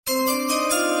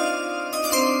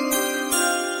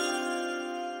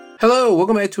Hello,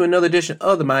 welcome back to another edition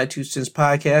of the My Two Cents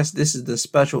Podcast. This is the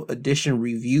special edition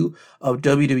review of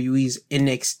WWE's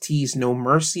NXT's No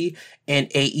Mercy and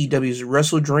AEW's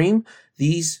WrestleDream.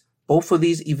 Both of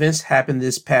these events happened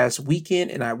this past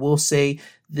weekend, and I will say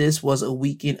this was a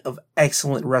weekend of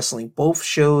excellent wrestling. Both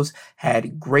shows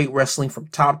had great wrestling from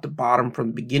top to bottom, from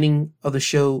the beginning of the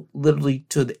show literally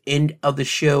to the end of the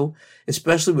show,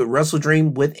 especially with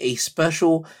WrestleDream with a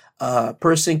special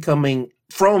person coming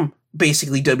from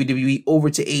basically WWE over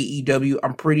to AEW.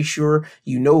 I'm pretty sure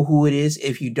you know who it is.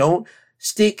 If you don't,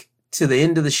 stick to the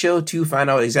end of the show to find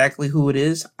out exactly who it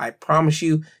is. I promise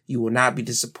you, you will not be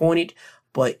disappointed.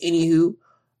 But anywho,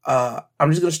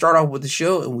 I'm just going to start off with the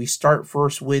show, and we start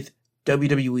first with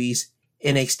WWE's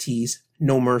NXT's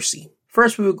No Mercy.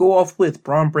 First, we would go off with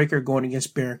Braun Breaker going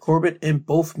against Baron Corbin, and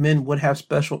both men would have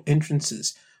special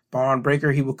entrances. Braun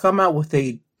Breaker, he would come out with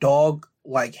a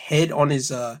dog-like head on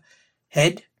his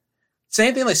head.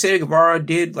 Same thing like Sammy Guevara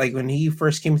did, like when he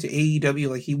first came to AEW,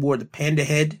 like he wore the panda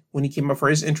head when he came up for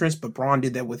his entrance, but Braun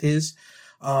did that with his.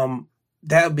 That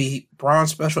would be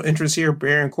Braun's special entrance here.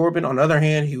 Baron Corbin, on the other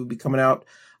hand, he would be coming out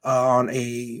on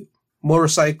a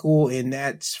motorcycle, and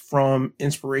that's from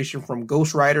inspiration from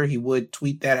Ghost Rider. He would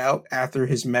tweet that out after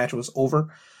his match was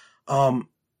over.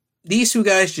 These two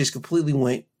guys just completely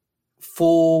went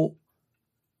full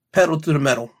pedal to the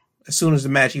metal as soon as the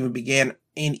match even began.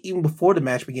 And even before the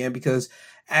match began, because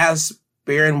as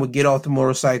Baron would get off the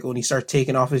motorcycle and he started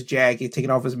taking off his jacket, taking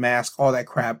off his mask, all that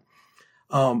crap,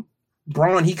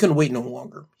 Braun, he couldn't wait no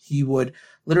longer. He would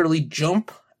literally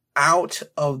jump out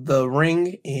of the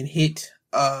ring and hit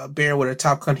Baron with a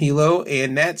Top Gun Hilo,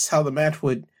 and that's how the match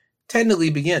would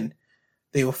technically begin.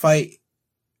 They would fight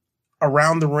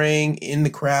around the ring, in the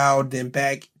crowd, then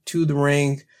back to the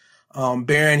ring.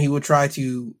 Baron, he would try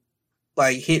to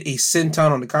hit a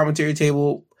senton on the commentary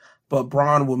table, but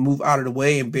Braun would move out of the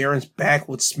way and Baron's back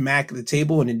would smack the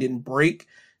table and it didn't break.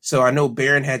 So I know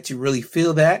Baron had to really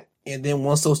feel that. And then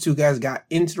once those two guys got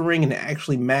into the ring and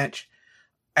the match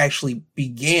actually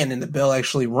began and the bell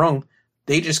actually rung,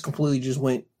 they just completely just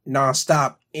went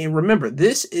nonstop. And remember,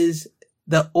 this is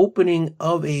the opening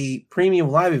of a premium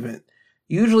live event.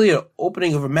 Usually an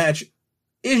opening of a match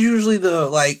is usually the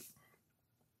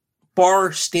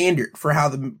bar standard for how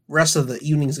the rest of the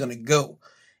evening is going to go.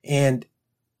 And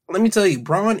let me tell you,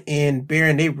 Braun and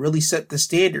Baron, they really set the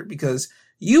standard, because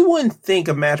you wouldn't think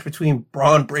a match between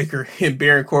Braun Breaker and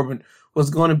Baron Corbin was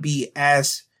going to be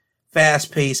as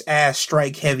fast-paced, as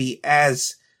strike-heavy,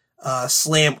 as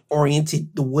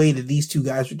slam-oriented, the way that these two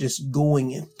guys were just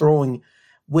going and throwing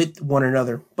with one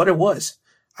another. But it was.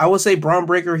 I would say Braun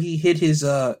Breaker, he hit his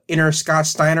inner Scott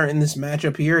Steiner in this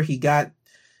matchup here. He got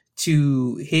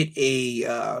to hit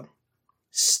a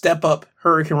step-up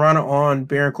Hurricane Rana on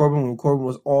Baron Corbin when Corbin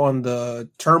was on the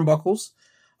turnbuckles.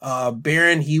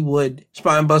 Baron, he would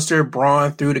spinebuster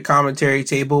Braun through the commentary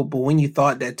table, but when you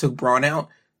thought that took Braun out,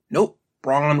 nope.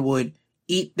 Braun would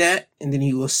eat that, and then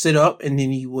he would sit up, and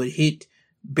then he would hit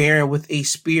Baron with a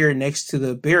spear next to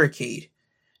the barricade.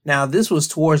 Now, this was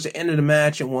towards the end of the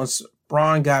match, and once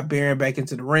Braun got Baron back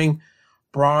into the ring,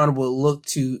 Braun would look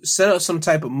to set up some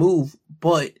type of move,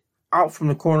 but out from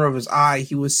the corner of his eye,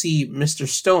 he would see Mr.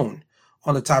 Stone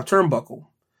on the top turnbuckle.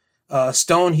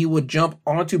 Stone, he would jump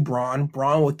onto Braun.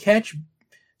 Braun would catch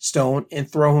Stone and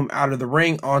throw him out of the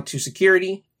ring onto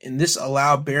security, and this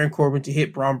allowed Baron Corbin to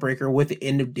hit Braun Breaker with the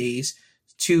End of Days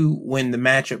to win the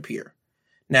matchup here.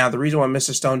 Now, the reason why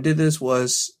Mr. Stone did this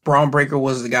was Braun Breaker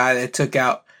was the guy that took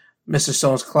out Mr.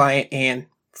 Stone's client and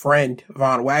friend,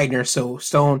 Von Wagner, so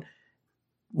Stone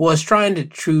was trying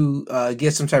to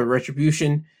get some type of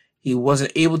retribution. He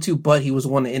wasn't able to, but he was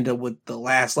the one to end up with the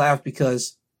last laugh,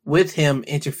 because with him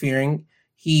interfering,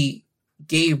 he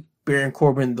gave Baron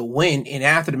Corbin the win. And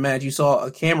after the match, you saw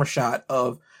a camera shot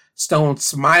of Stone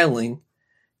smiling.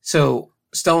 So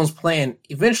Stone's plan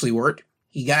eventually worked.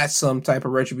 He got some type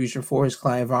of retribution for his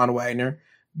client, Von Wagner.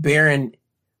 Baron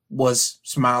was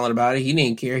smiling about it. He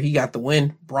didn't care. He got the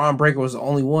win. Braun Breaker was the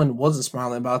only one who wasn't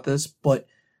smiling about this. But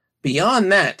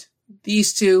beyond that,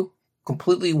 these two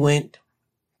completely went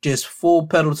just full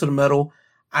pedal to the metal.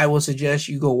 I would suggest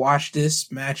you go watch this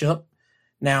matchup.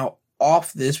 Now,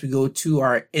 off this, we go to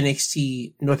our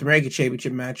NXT North American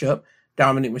Championship matchup.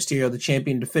 Dominic Mysterio, the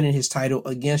champion, defending his title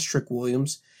against Trick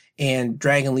Williams, and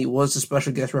Dragon Lee was the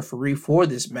special guest referee for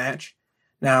this match.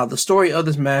 Now, the story of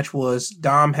this match was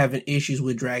Dom having issues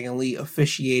with Dragon Lee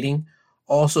officiating.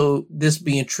 Also, this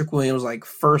being Trick Williams'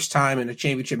 first time in a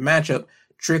championship matchup,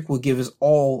 Trick would give his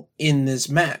all in this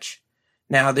match.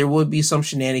 Now, there would be some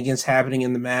shenanigans happening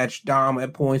in the match. Dom,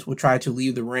 at points, would try to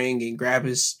leave the ring and grab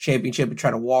his championship and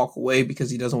try to walk away because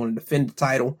he doesn't want to defend the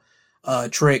title.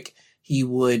 Trick. He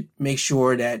would make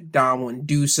sure that Dom wouldn't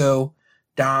do so.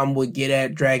 Dom would get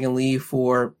at Dragon Lee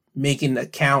for making the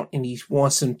count, and he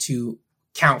wants him to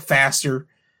count faster.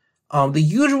 The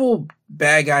usual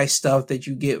bad guy stuff that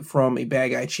you get from a bad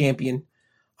guy champion.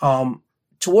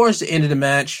 Towards the end of the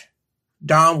match,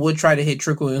 Dom would try to hit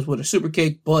Trick Williams with a super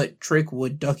kick, but Trick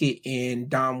would duck it, and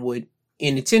Dom would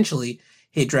unintentionally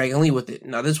hit Dragon Lee with it.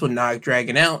 Now, this would knock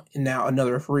Dragon out, and now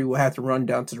another referee will have to run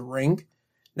down to the ring.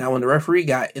 Now, when the referee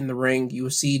got in the ring, you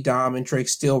would see Dom and Trick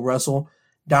still wrestle.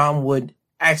 Dom would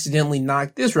accidentally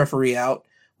knock this referee out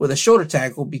with a shoulder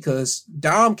tackle because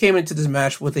Dom came into this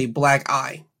match with a black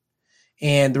eye.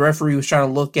 And the referee was trying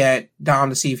to look at Dom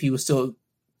to see if he was still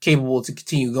capable to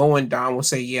continue going. Dom would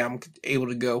say, yeah, I'm able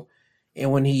to go.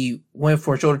 And when he went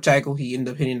for a shoulder tackle, he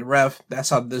ended up hitting the ref. That's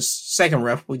how this second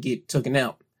ref would get taken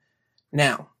out.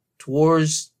 Now,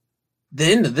 towards the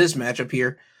end of this matchup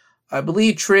here, I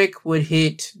believe Trick would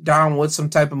hit Dom with some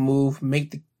type of move,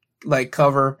 make the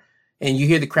cover, and you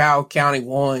hear the crowd counting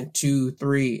 1, 2,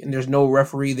 3, and there's no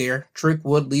referee there. Trick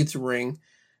would leave the ring,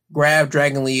 grab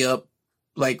Dragon Lee up,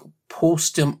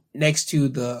 post him next to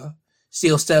the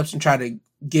steel steps and try to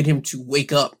get him to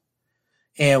wake up.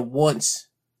 And once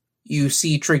you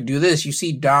see Trick do this, you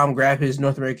see Dom grab his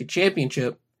North American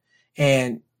Championship,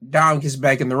 and Dom gets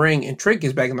back in the ring and Trick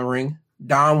gets back in the ring.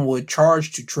 Dom would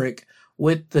charge to Trick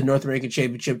with the North American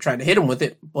Championship, trying to hit him with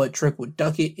it, but Trick would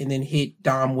duck it and then hit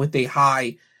Dom with a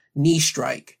high knee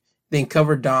strike. Then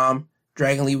cover Dom.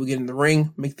 Dragon Lee would get in the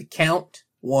ring, make the count,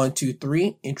 1, 2,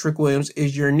 3, and Trick Williams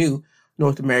is your new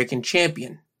North American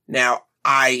Champion. Now,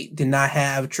 I did not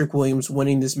have Trick Williams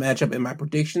winning this matchup in my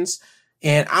predictions,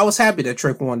 and I was happy that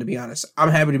Trick won, to be honest. I'm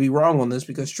happy to be wrong on this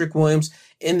because Trick Williams,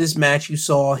 in this match, you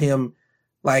saw him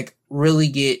really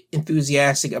get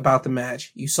enthusiastic about the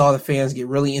match. You saw the fans get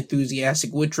really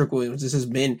enthusiastic with Trick Williams. This has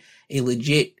been a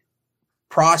legit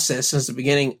process since the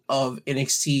beginning of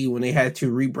NXT when they had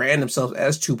to rebrand themselves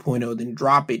as 2.0, then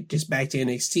drop it just back to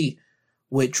NXT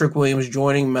with Trick Williams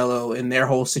joining Mello and their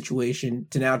whole situation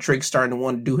to now Trick starting to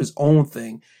want to do his own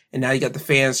thing. And now you got the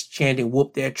fans chanting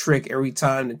whoop that Trick every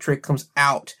time the Trick comes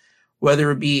out, whether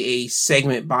it be a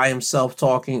segment by himself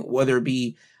talking, whether it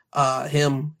be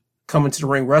him coming to the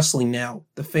ring wrestling now.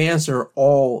 The fans are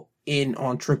all in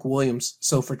on Trick Williams.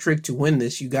 So for Trick to win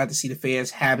this, you got to see the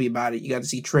fans happy about it. You got to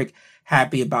see Trick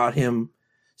happy about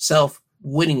himself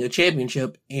winning a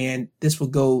championship. And this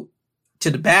would go to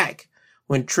the back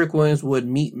when Trick Williams would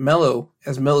meet Mello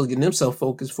as Mello's getting himself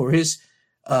focused for his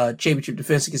championship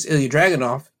defense against Ilya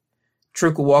Dragunov.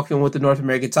 Trick would walk in with the North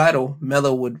American title.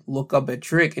 Mello would look up at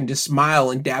Trick and just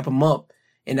smile and dap him up.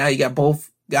 And now you got both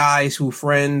guys who are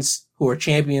friends, who are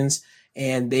champions,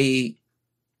 and they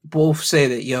both say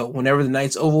that, yo, whenever the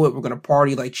night's over with, we're going to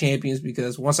party like champions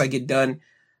because once I get done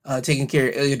taking care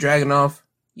of Ilya Dragunov,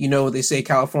 you know, they say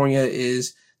California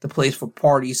is the place for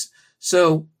parties.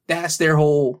 So that's their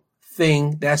whole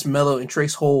thing. That's Mello and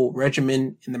Trick's whole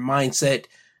regimen and the mindset.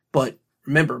 But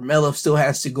remember, Mello still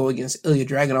has to go against Ilya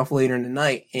Dragunov later in the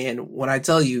night. And when I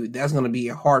tell you that's going to be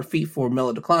a hard feat for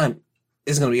Mello to climb,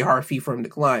 it's going to be a hard feat for him to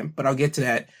climb. But I'll get to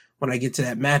that when I get to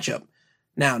that matchup.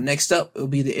 Now, next up, it will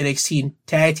be the NXT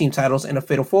Tag Team titles in a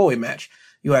Fatal 4-Way match.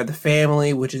 You have the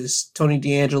family, which is Tony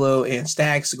D'Angelo and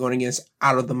Stax, going against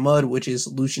Out of the Mud, which is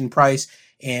Lucian Price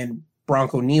and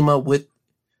Bronco Nima with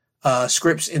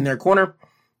Scripps in their corner.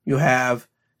 You have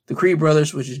the Creed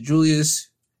brothers, which is Julius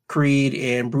Creed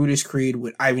and Brutus Creed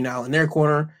with Ivy Nile in their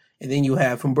corner. And then you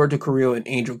have Humberto Carrillo and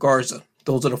Angel Garza.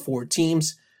 Those are the 4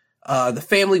 teams. The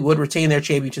family would retain their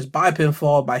championships by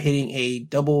pinfall by hitting a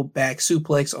double back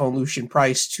suplex on Lucian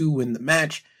Price to win the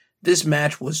match. This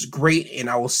match was great, and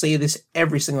I will say this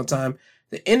every single time.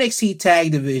 The NXT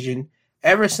tag division,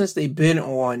 ever since they've been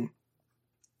on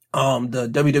the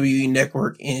WWE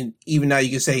network, and even now you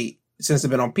can say since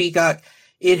they've been on Peacock,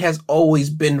 it has always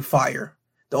been fire.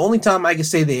 The only time I can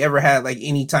say they ever had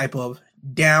any type of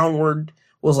downward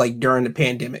was during the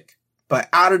pandemic. But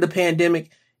out of the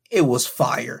pandemic, it was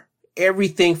fire.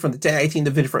 Everything from the tag team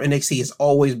division for NXT has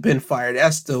always been fire.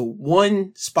 That's the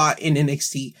one spot in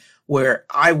NXT where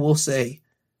I will say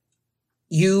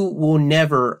you will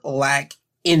never lack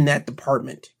in that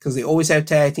department because they always have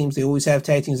tag teams. They always have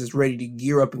tag teams that's ready to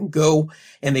gear up and go,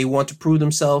 and they want to prove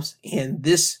themselves. And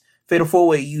this Fatal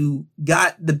 4-Way, you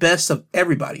got the best of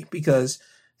everybody because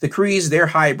the Creeds, they're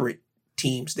hybrid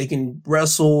teams. They can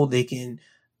wrestle. They can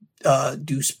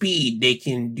do speed. They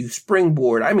can do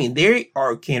springboard. I mean,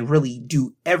 can really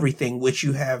do everything, which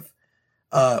you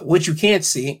can't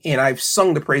see. And I've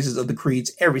sung the praises of the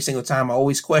Creeds every single time. I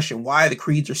always question why the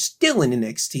Creeds are still in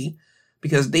NXT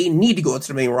because they need to go to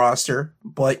the main roster,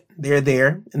 but they're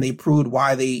there and they proved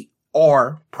why they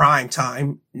are prime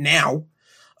time now.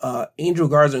 Angel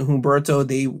Garza and Humberto,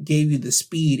 they gave you the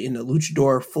speed and the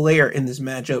luchador flair in this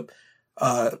matchup.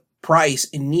 Price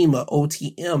and Nima,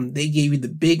 OTM, they gave you the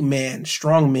big man,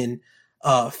 strongman,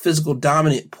 physical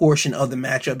dominant portion of the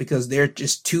matchup because they're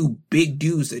just two big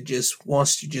dudes that just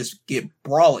wants to just get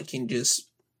brolic and just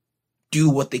do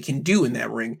what they can do in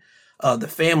that ring. The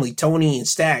family, Tony and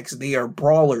Stacks, they are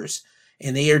brawlers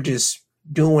and they are just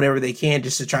doing whatever they can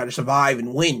just to try to survive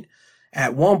and win.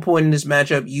 At one point in this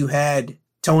matchup, you had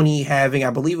Tony having, I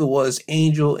believe it was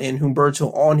Angel and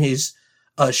Humberto on his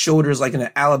shoulders, like in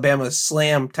an Alabama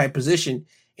slam type position,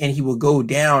 and he would go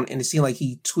down and it seemed like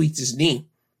he tweaked his knee.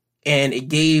 And it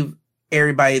gave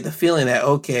everybody the feeling that,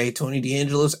 okay, Tony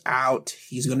D'Angelo's out.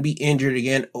 He's going to be injured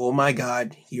again. Oh my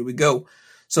God, here we go.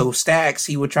 So Stacks,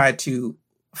 he would try to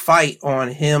fight on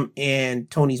him and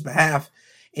Tony's behalf.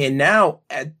 And now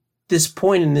at this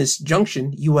point in this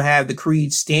junction, you will have the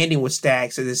Creed standing with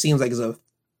Stacks, as it seems like it's a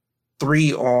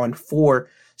 3-on-4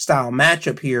 style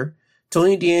matchup here.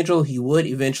 Tony D'Angelo, he would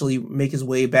eventually make his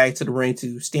way back to the ring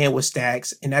to stand with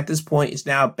Stacks. And at this point, it's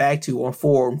now back to on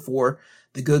 4-on-4.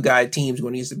 The good guy teams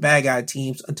going against the bad guy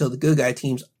teams until the good guy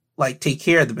teams take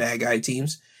care of the bad guy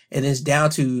teams. And then it's down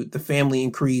to the family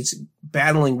and Creeds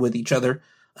battling with each other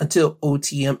until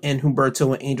OTM and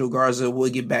Humberto and Angel Garza will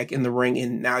get back in the ring.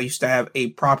 And now you still have a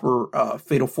proper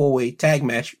Fatal 4-Way tag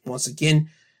match. Once again,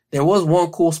 there was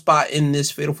one cool spot in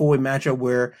this Fatal 4-Way matchup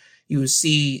where you would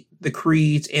see the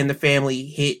Creeds and the family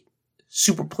hit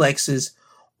superplexes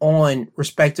on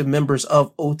respective members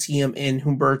of OTM and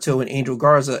Humberto and Angel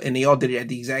Garza, and they all did it at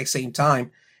the exact same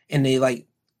time, and they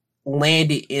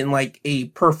landed in a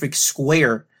perfect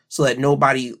square so that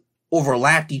nobody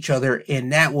overlapped each other,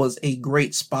 and that was a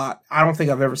great spot. I don't think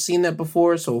I've ever seen that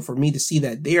before, so for me to see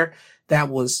that there, that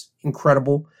was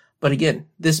incredible. But again,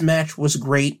 this match was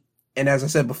great, and as I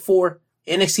said before,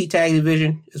 NXT Tag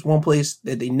Division is one place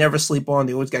that they never sleep on.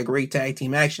 They always got great tag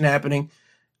team action happening.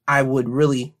 I would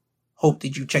really hope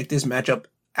that you check this matchup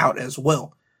out as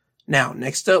well. Now,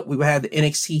 next up, we will have the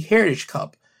NXT Heritage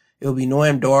Cup. It will be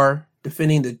Noam Dar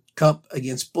defending the cup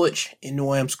against Butch. In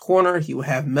Noam's corner, he will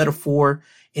have Metaphor,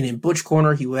 and in Butch's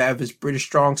corner, he will have his British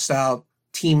Strong Style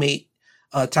teammate,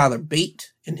 Tyler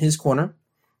Bate, in his corner.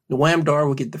 Noam Dar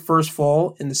will get the first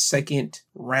fall in the second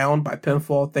round by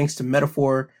pinfall, thanks to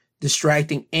Metaphor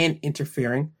distracting and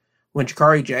interfering. When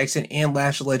Jakari Jackson and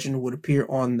Lash Legend would appear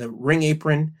on the ring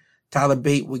apron, Tyler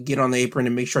Bate would get on the apron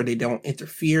and make sure they don't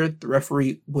interfere. The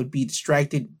referee would be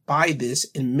distracted by this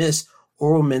and miss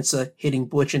Oro Mensah hitting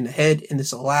Butch in the head, and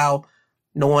this allow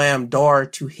Noam Dar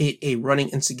to hit a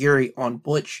running enziguri on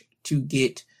Butch to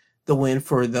get the win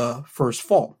for the first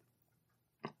fall.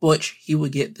 Butch, he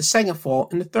would get the second fall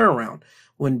in the third round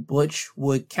when Butch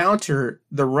would counter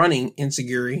the running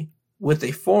enziguri with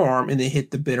a forearm and then hit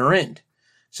the bitter end.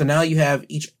 So now you have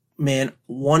each man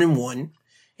 1-1,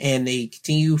 and they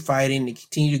continue fighting. They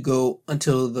continue to go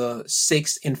until the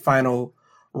sixth and final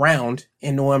round,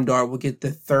 and Noam Dar will get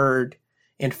the third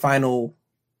and final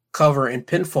cover and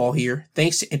pinfall here,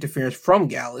 thanks to interference from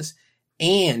Gallus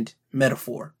and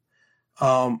Metaphor.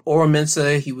 Oro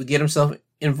Mensah, he would get himself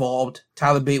involved.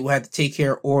 Tyler Bate will have to take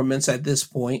care of Oro Mensah at this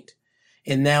point.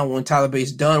 And now when Tyler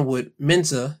Bate's done with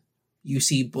Mensah, you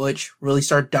see Butch really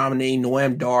start dominating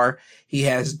Noam Dar. He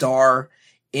has Dar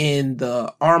in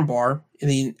the armbar, and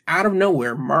then out of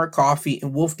nowhere, Mark Coffey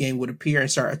and Wolfgang would appear and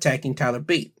start attacking Tyler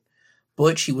Bate.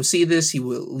 Butch, he would see this, he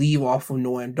would leave off of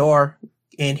Noam Dar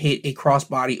and hit a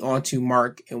crossbody onto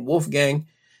Mark and Wolfgang.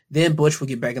 Then Butch would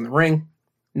get back in the ring.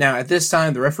 Now, at this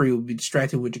time, the referee would be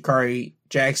distracted with Jakari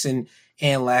Jackson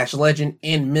and Lash Legend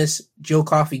and miss Joe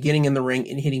Coffey getting in the ring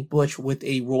and hitting Butch with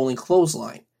a rolling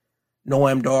clothesline.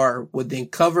 Noam Dar would then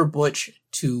cover Butch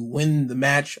to win the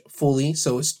match fully,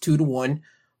 so it's 2-1.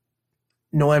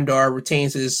 Noam Dar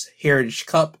retains his Heritage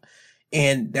Cup,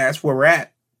 and that's where we're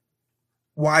at.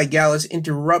 Why Gallus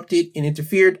interrupted and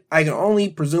interfered, I can only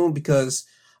presume because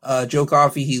Joe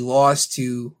Coffey, he lost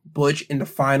to Butch in the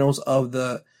finals of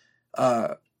the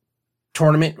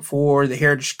tournament for the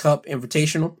Heritage Cup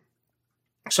Invitational.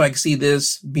 So I can see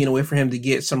this being a way for him to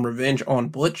get some revenge on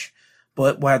Butch,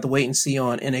 but we'll have to wait and see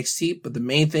on NXT. But the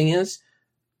main thing is,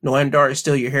 Noam Dar is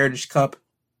still your Heritage Cup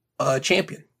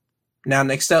champion. Now,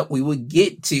 next up, we would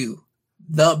get to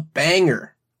the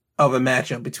banger of a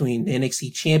matchup between the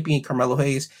NXT champion Carmelo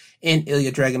Hayes and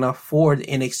Ilya Dragunov for the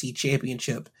NXT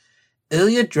championship.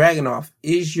 Ilya Dragunov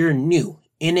is your new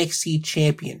NXT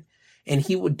champion, and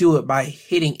he would do it by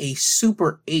hitting a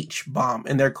Super H bomb,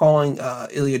 and they're calling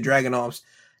Ilya Dragunov's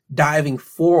diving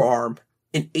forearm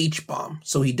an H bomb.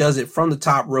 So he does it from the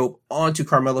top rope onto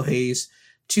Carmelo Hayes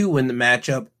to win the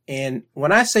matchup. And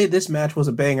when I say this match was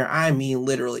a banger, I mean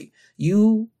literally.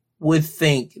 You would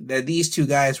think that these two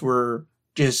guys were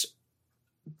just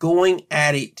going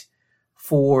at it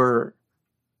for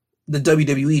the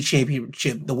WWE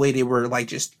Championship, the way they were like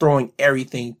just throwing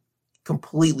everything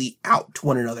completely out to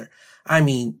one another. I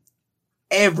mean,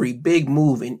 every big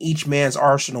move in each man's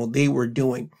arsenal they were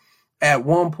doing. At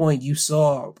one point, you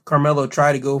saw Carmelo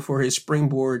try to go for his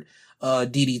springboard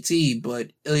DDT,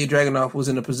 but Ilya Dragunov was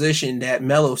in a position that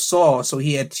Melo saw, so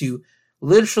he had to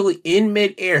literally in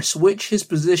midair switch his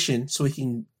position so he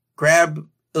can grab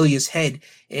Ilya's head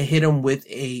and hit him with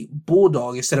a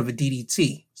bulldog instead of a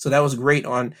DDT. So that was great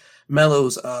on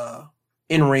Melo's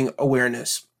in-ring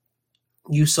awareness.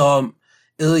 You saw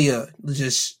Ilya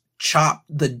just chop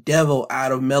the devil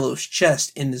out of Melo's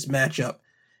chest in this matchup.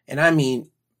 And I mean,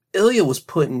 Ilya was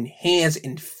putting hands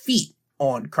and feet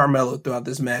on Carmelo throughout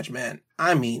this match, man.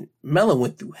 I mean, Melo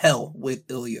went through hell with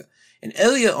Ilya. And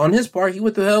Ilya, on his part, he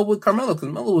went through hell with Carmelo because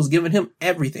Melo was giving him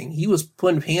everything. He was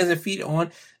putting hands and feet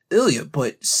on Ilya.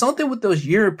 But something with those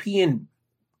European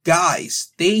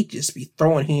guys, they just be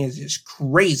throwing hands just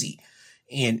crazy.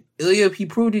 And Ilya, he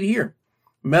proved it here.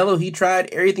 Melo, he tried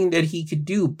everything that he could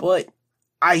do, but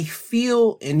I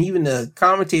feel, and even the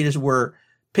commentators were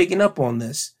picking up on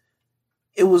this,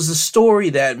 it was a story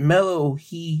that Melo,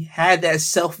 he had that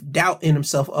self-doubt in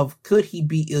himself of could he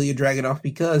beat Ilya Dragunov,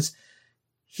 because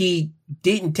he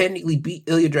didn't technically beat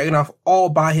Ilya Dragunov all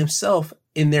by himself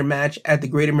in their match at the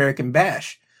Great American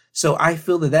Bash. So I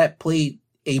feel that that played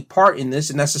a part in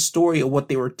this, and that's the story of what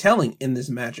they were telling in this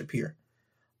matchup here.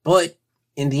 But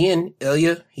in the end,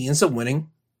 Ilya, he ends up winning.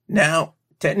 Now,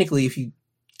 technically, if you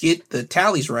get the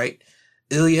tallies right,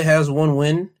 Ilya has one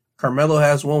win, Carmelo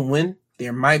has one win.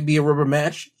 There might be a rubber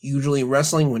match. Usually in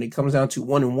wrestling, when it comes down to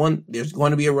 1-1, there's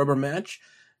going to be a rubber match.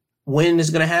 When is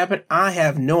going to happen? I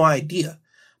have no idea.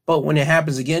 But when it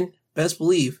happens again, best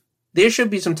believe there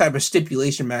should be some type of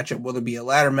stipulation matchup, whether it be a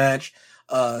ladder match,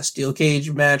 a steel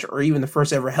cage match, or even the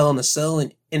first ever Hell in a Cell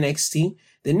in NXT.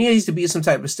 There needs to be some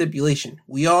type of stipulation.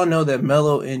 We all know that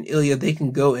Melo and Ilya, they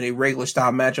can go in a regular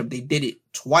style matchup. They did it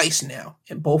twice now,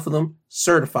 and both of them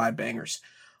certified bangers.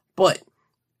 But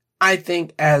I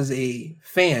think as a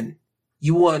fan,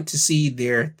 you want to see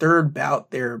their third bout,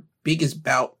 their biggest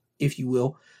bout, if you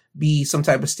will, be some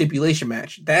type of stipulation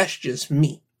match. That's just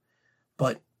me.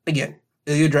 But again,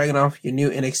 Ilya Dragunov, your new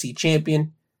NXT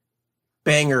champion,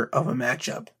 banger of a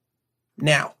matchup.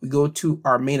 Now, we go to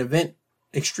our main event,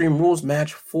 Extreme Rules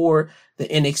match for the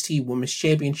NXT Women's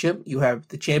Championship. You have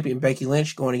the champion Becky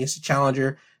Lynch going against the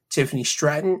challenger Tiffany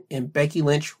Stratton, and Becky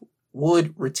Lynch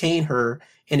would retain her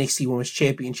NXT Women's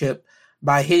Championship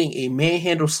by hitting a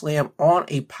manhandle slam on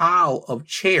a pile of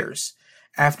chairs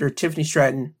after Tiffany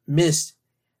Stratton missed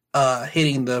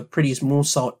hitting the prettiest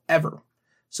moonsault ever.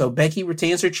 So Becky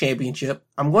retains her championship.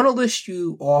 I'm going to list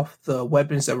you off the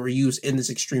weapons that were used in this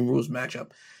Extreme Rules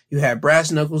matchup. You had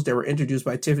brass knuckles that were introduced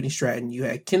by Tiffany Stratton. You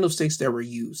had kendo sticks that were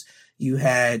used. You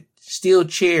had steel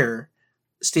chair,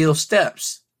 steel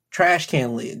steps, trash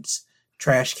can lids,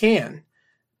 trash can,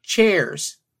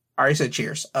 chairs. I already said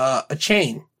chairs. A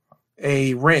chain,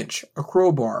 a wrench, a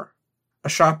crowbar, a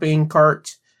shopping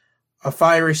cart, a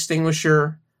fire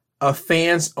extinguisher, a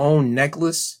fan's own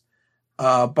necklace,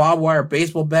 a barbed wire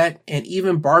baseball bat, and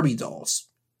even Barbie dolls.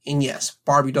 And yes,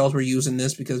 Barbie dolls were used in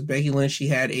this because Becky Lynch, she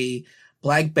had a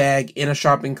black bag in a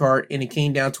shopping cart, and it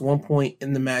came down to one point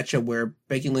in the matchup where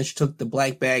Becky Lynch took the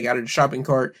black bag out of the shopping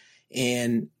cart,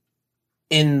 and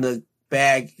in the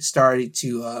bag started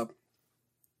to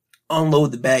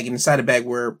unload the bag, and inside the bag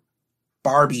were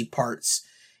Barbie parts,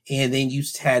 and then you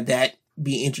had that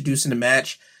be introduced in the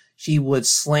match. She would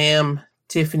slam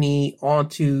Tiffany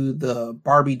onto the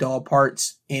Barbie doll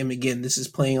parts, and again, this is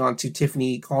playing onto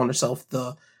Tiffany calling herself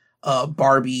the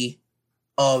Barbie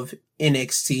of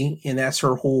NXT, and that's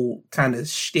her whole kind of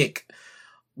shtick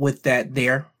with that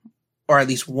there, or at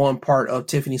least one part of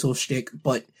Tiffany's whole shtick.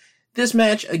 But this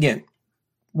match, again,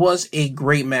 was a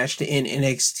great match to end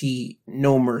NXT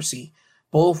No Mercy.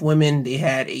 Both women, they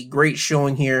had a great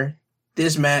showing here.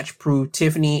 This match proved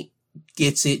Tiffany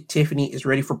gets it. Tiffany is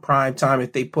ready for prime time.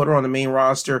 If they put her on the main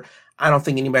roster, I don't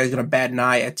think anybody's going to bat an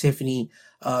eye at Tiffany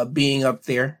being up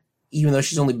there. Even though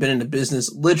she's only been in the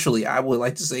business, literally, I would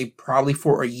like to say probably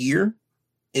for a year,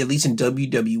 at least in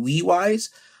WWE wise.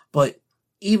 But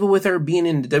even with her being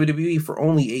in the WWE for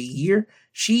only a year,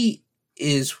 she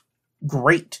is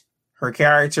great. Her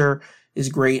character is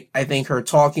great. I think her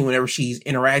talking whenever she's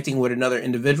interacting with another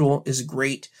individual is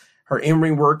great. Her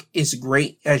in-ring work is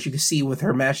great, as you can see with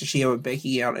her match that she had with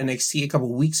Becky out in NXT a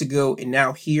couple weeks ago, and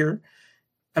now here.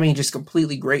 I mean, just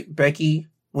completely great. Becky,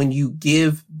 when you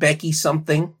give Becky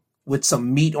something, with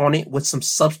some meat on it, with some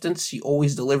substance. She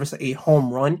always delivers a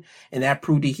home run, and that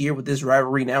proved it here with this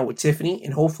rivalry now with Tiffany,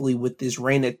 and hopefully with this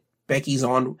reign that Becky's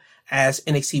on as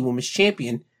NXT Women's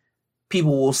Champion,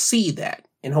 people will see that,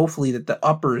 and hopefully that the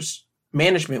uppers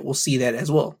management will see that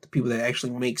as well, the people that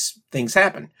actually makes things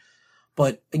happen.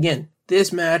 But again,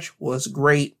 this match was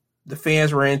great. The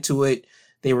fans were into it.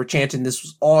 They were chanting this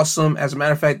was awesome. As a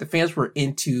matter of fact, the fans were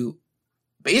into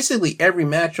basically every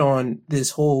match on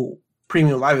this whole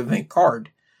premium live event card.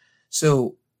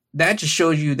 So that just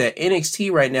shows you that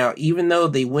NXT right now, even though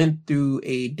they went through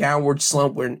a downward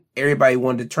slump where everybody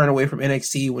wanted to turn away from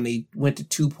NXT when they went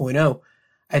to 2.0,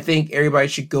 I think everybody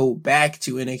should go back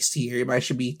to NXT. Everybody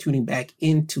should be tuning back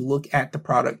in to look at the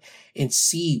product and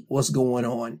see what's going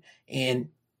on and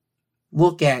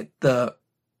look at the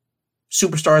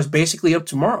superstars basically up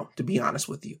tomorrow, to be honest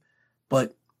with you.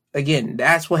 But again,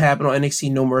 that's what happened on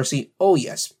NXT No Mercy. Oh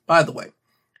yes, by the way,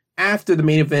 after the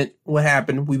main event, what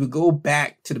happened, we would go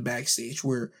back to the backstage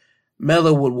where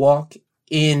Melo would walk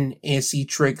in and see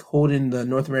Trick holding the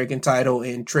North American title,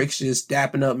 and Trick's just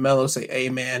dapping up Melo, say, hey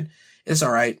man, it's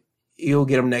all right. You'll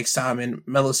get him next time. And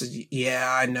Melo says, yeah,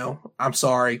 I know. I'm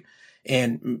sorry.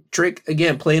 And Trick,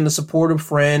 again, playing the supportive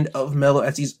friend of Melo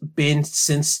as he's been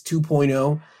since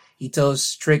 2.0. He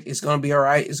tells Trick it's going to be all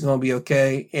right. It's going to be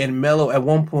okay. And Melo, at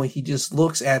one point, he just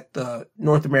looks at the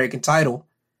North American title,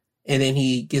 and then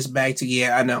he gets back to,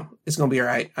 yeah, I know. It's going to be all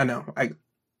right. I know.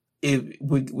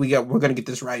 We're going to get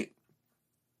this right.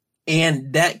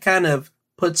 And that kind of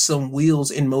puts some wheels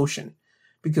in motion,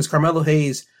 because Carmelo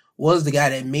Hayes was the guy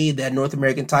that made that North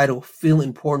American title feel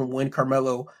important when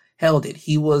Carmelo held it.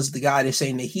 He was the guy that's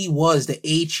saying that he was the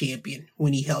A champion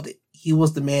when he held it. He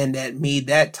was the man that made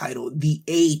that title the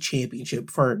A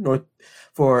championship for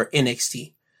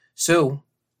NXT. So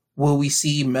will we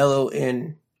see Melo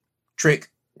and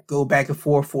Trick go back and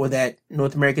forth for that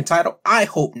North American title? I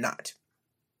hope not.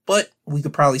 But we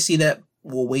could probably see that.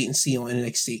 We'll wait and see on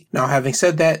NXT. Now, having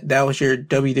said that, that was your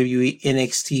WWE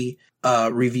NXT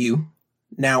review.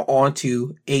 Now on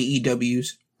to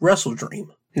AEW's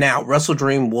WrestleDream. Now,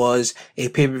 WrestleDream was a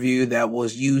pay-per-view that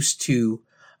was used to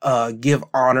give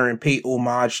honor and pay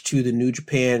homage to the New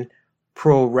Japan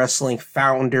Pro Wrestling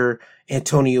founder,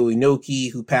 Antonio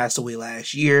Inoki, who passed away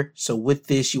last year. So with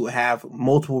this, you will have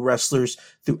multiple wrestlers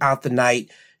throughout the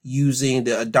night using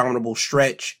the Abominable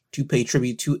Stretch to pay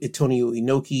tribute to Antonio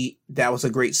Inoki. That was a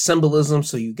great symbolism.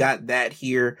 So you got that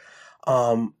here.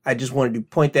 I just wanted to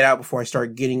point that out before I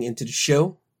start getting into the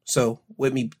show. So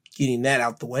with me getting that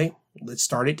out the way, let's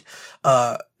start it.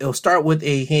 It'll start with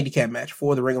a handicap match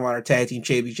for the Ring of Honor Tag Team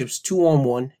Championships,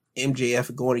 2-on-1.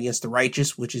 MJF going against the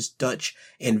Righteous, which is Dutch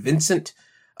and Vincent.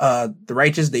 The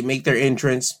Righteous, they make their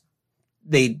entrance.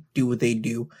 They do what they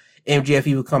do. MJF,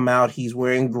 he would come out. He's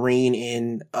wearing green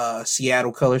in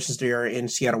Seattle colors since they are in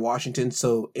Seattle, Washington.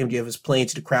 So MJF is playing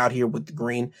to the crowd here with the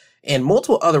green. And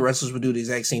multiple other wrestlers would do the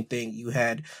exact same thing. You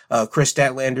had Chris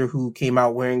Statlander, who came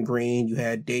out wearing green. You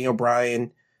had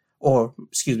Brian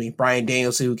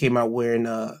Danielson, who came out wearing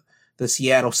the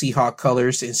Seattle Seahawk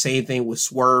colors. And same thing with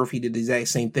Swerve. He did the exact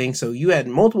same thing. So you had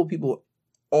multiple people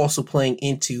also playing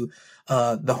into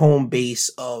the home base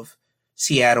of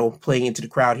Seattle, playing into the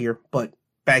crowd here. But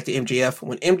back to MJF.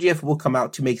 When MJF will come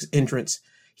out to make his entrance,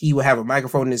 he will have a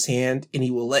microphone in his hand, and he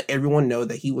will let everyone know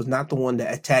that he was not the one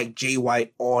that attacked Jay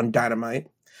White on Dynamite,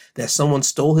 that someone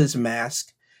stole his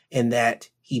mask, and that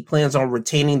he plans on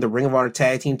retaining the Ring of Honor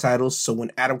Tag Team titles. So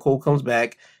when Adam Cole comes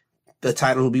back, the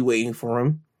title will be waiting for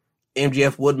him.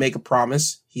 MJF would make a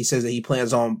promise. He says that he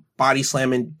plans on body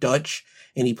slamming Dutch,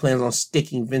 and he plans on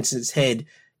sticking Vincent's head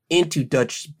into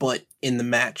Dutch's butt in the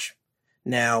match.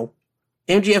 Now,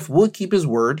 MJF would keep his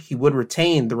word. He would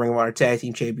retain the Ring of Honor Tag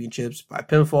Team Championships by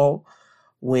pinfall,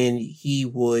 when he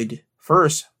would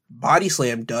first body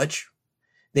slam Dutch.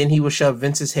 Then he would shove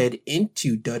Vince's head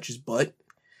into Dutch's butt.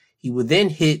 He would then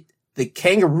hit the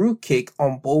kangaroo kick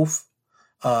on both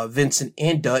Vincent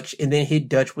and Dutch, and then hit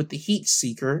Dutch with the heat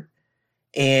seeker.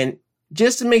 And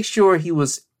just to make sure he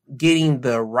was getting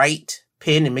the right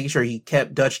pin and making sure he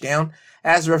kept Dutch down,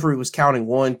 as the referee was counting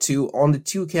 1, 2, on the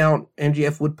 2 count,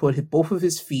 MJF would put both of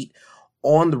his feet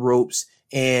on the ropes,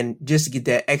 and just to get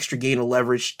that extra gain of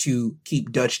leverage to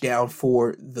keep Dutch down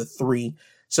for the 3.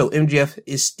 So MJF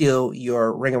is still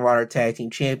your Ring of Honor Tag Team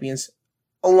Champions,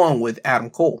 along with Adam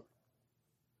Cole.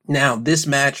 Now, this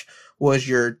match was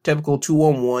your typical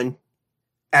 2-on-1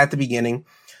 at the beginning.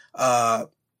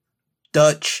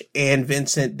 Dutch and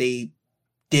Vincent, they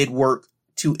did work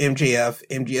to MJF.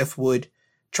 MJF would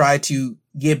try to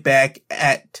get back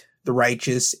at the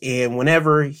Righteous, and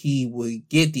whenever he would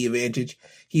get the advantage,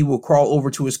 he would crawl over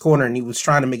to his corner and he was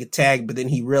trying to make a tag, but then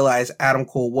he realized Adam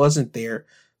Cole wasn't there.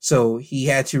 So he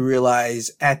had to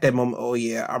realize at that moment, oh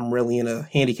yeah, I'm really in a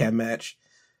handicap match.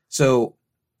 So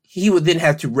he would then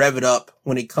have to rev it up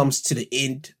when it comes to the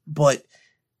end. But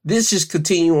this just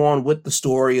continue on with the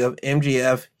story of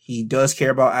MJF. He does care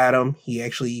about Adam. He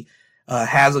actually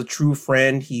has a true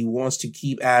friend. He wants to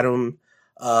keep Adam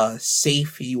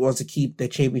safe. He wants to keep the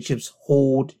championships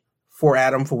hold for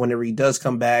Adam for whenever he does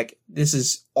come back. This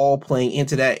is all playing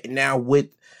into that. And now with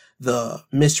the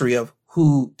mystery of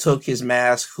who took his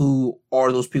mask, who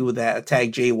are those people that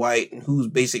attacked Jay White, and who's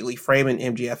basically framing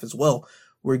MJF as well.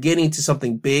 We're getting to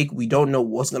something big. We don't know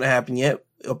what's going to happen yet.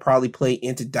 It'll probably play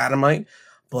into Dynamite,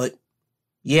 but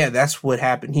yeah, that's what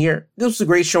happened here. This was a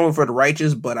great showing for the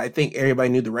Righteous, but I think everybody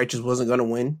knew the Righteous wasn't going to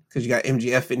win because you got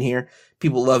MJF in here.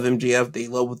 People love MJF. They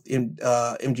love what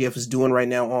MJF is doing right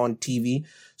now on TV.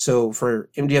 So for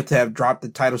MJF to have dropped the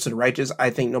titles to the Righteous,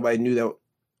 I think nobody knew that.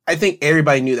 I think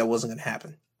everybody knew that wasn't going to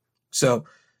happen. So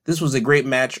this was a great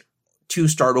match to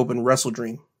start open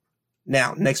WrestleDream.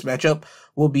 Now, next matchup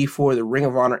will be for the Ring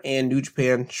of Honor and New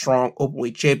Japan Strong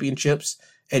Openweight Championships.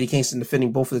 Eddie Kingston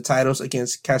defending both of the titles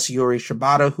against Katsuyori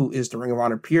Shibata, who is the Ring of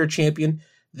Honor Pure Champion.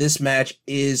 This match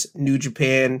is New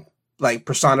Japan, like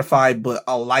personified, but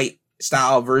a light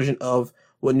style version of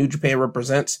what New Japan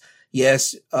represents.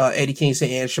 Yes, Eddie Kingston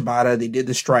and Shibata, they did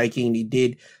the striking, they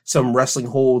did some wrestling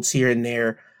holds here and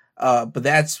there, but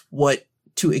that's what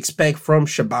to expect from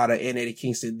Shibata and Eddie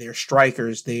Kingston. They're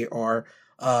strikers. They are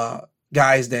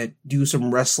guys that do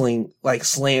some wrestling like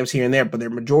slams here and there, but they're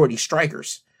majority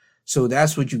strikers. So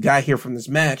that's what you got here from this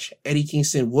match. Eddie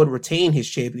Kingston would retain his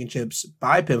championships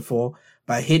by pinfall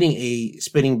by hitting a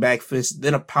spinning back fist,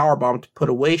 then a powerbomb to put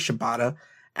away Shibata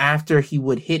after he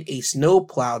would hit a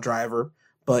snowplow driver,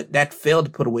 but that failed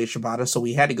to put away Shibata, so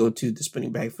we had to go to the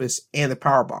spinning back fist and the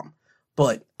powerbomb.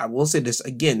 But I will say this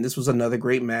again, this was another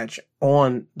great match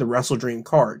on the WrestleDream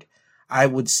card. I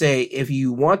would say if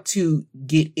you want to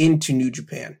get into New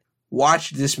Japan,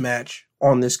 watch this match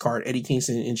on this card, Eddie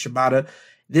Kingston and Shibata.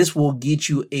 This will get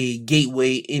you a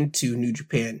gateway into New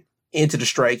Japan, into the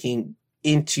striking,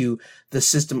 into the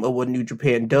system of what New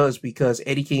Japan does, because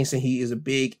Eddie Kingston, he is a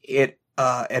big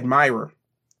admirer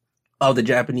of the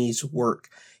Japanese work.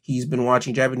 He's been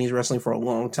watching Japanese wrestling for a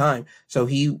long time, so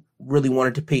he really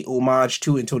wanted to pay homage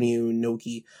to Antonio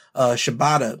Inoki.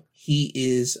 Shibata, he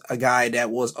is a guy that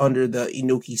was under the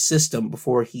Inoki system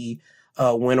before he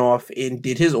went off and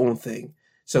did his own thing.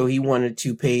 So he wanted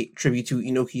to pay tribute to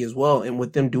Inoki as well. And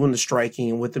with them doing the striking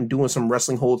and with them doing some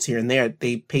wrestling holds here and there,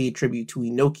 they paid tribute to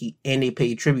Inoki and they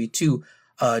paid tribute to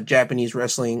Japanese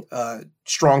wrestling,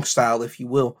 strong style, if you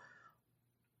will.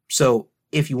 So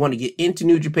if you want to get into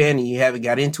New Japan and you haven't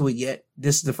got into it yet,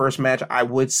 this is the first match. I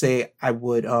would say I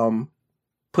would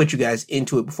put you guys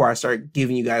into it before I start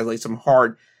giving you guys like some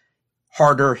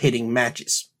harder hitting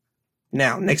matches.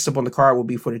 Now, next up on the card will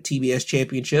be for the TBS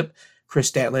Championship. Chris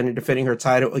Statlander defending her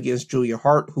title against Julia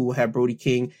Hart, who will have Brody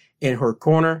King in her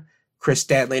corner. Chris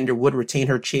Statlander would retain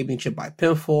her championship by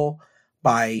pinfall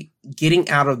by getting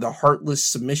out of the Heartless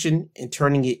submission and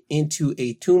turning it into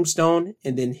a tombstone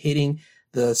and then hitting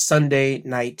the Sunday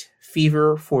Night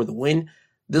Fever for the win.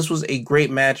 This was a great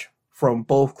match from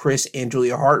both Chris and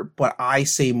Julia Hart, but I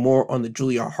say more on the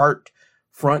Julia Hart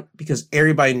front because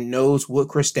everybody knows what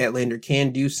Chris Statlander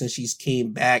can do since she's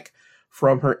came back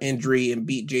from her injury and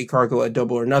beat Jay Cargill at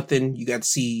Double or Nothing. You got to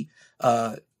see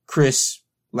Chris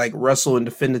like wrestle and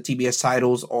defend the TBS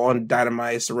titles on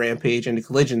Dynamite, the Rampage, and the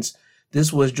Collisions.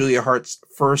 This was Julia Hart's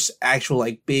first actual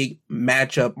like big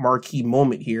matchup marquee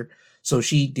moment here. So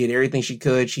she did everything she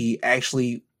could. She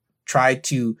actually tried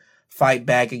to fight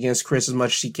back against Chris as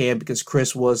much as she can because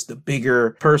Chris was the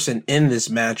bigger person in this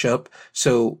matchup.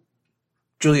 So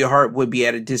Julia Hart would be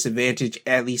at a disadvantage,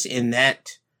 at least in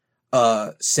that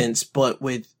sense. But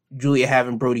with Julia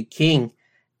having Brody King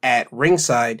at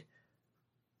ringside,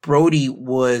 Brody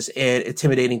was an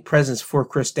intimidating presence for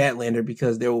Chris Statlander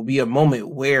because there will be a moment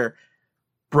where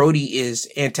Brody is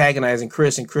antagonizing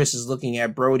Chris and Chris is looking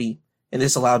at Brody, and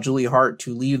this allowed Julia Hart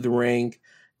to leave the ring,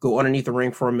 go underneath the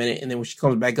ring for a minute, and then when she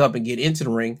comes back up and get into the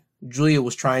ring, Julia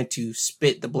was trying to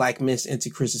spit the black mist into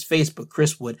Chris's face, but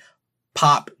Chris would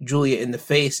pop Julia in the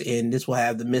face, and this will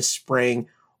have the mist spraying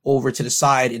over to the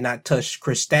side and not touch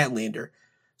Chris Statlander.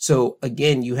 So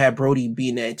again, you have Brody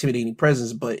being an intimidating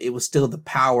presence, but it was still the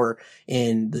power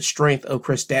and the strength of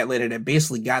Chris Statlander that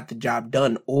basically got the job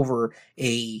done over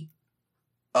a,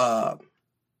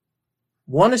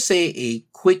 want to say a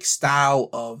quick style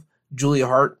of Julia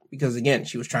Hart, because again,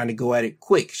 she was trying to go at it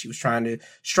quick. She was trying to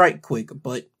strike quick.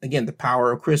 But again, the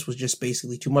power of Chris was just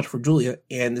basically too much for Julia.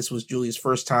 And this was Julia's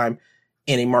first time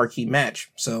in a marquee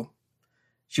match. So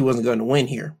she wasn't going to win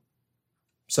here.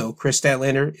 So Chris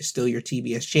Statlander is still your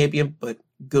TBS champion, but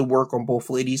good work on both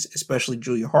ladies, especially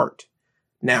Julia Hart.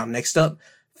 Now, next up,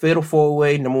 Fatal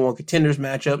 4-Way number 1 contenders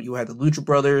matchup. You had the Lucha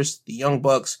Brothers, the Young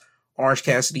Bucks, Orange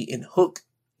Cassidy, and Hook,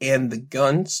 and the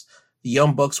Guns. The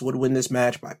Young Bucks would win this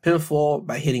match by pinfall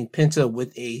by hitting Penta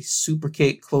with a super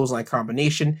kick clothesline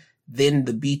combination, then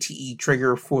the BTE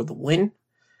trigger for the win.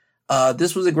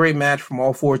 This was a great match from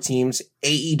all 4 teams.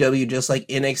 AEW, just like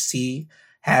NXT,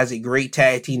 has a great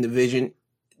tag team division.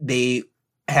 They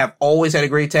have always had a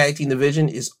great tag team division.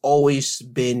 It's always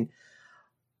been,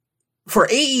 for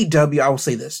AEW, I will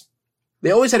say this. They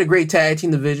always had a great tag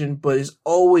team division, but it's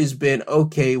always been,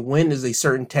 okay, when is a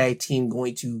certain tag team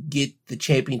going to get the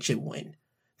championship win?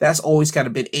 That's always kind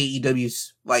of been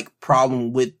AEW's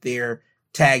problem with their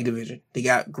tag division. They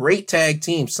got great tag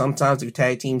teams. Sometimes their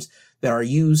tag teams that are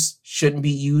used shouldn't be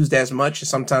used as much. And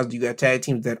sometimes you got tag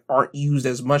teams that aren't used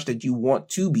as much that you want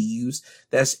to be used.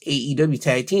 That's AEW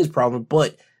tag teams problem,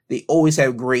 but they always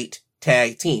have great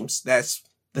tag teams. That's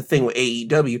the thing with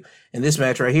AEW. In this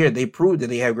match right here, they proved that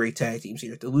they have great tag teams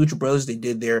here. The Lucha Brothers, they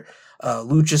did their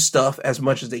Lucha stuff as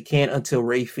much as they can until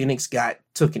Rey Fenix got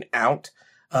taken out.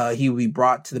 He would be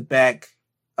brought to the back.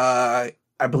 I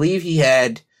believe he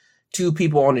had 2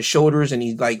 people on his shoulders and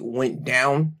he went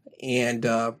down and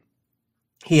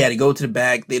he had to go to the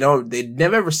back. They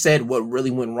never ever said what really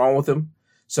went wrong with him.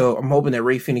 So I'm hoping that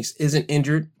Rey Fenix isn't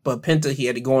injured, but Penta, he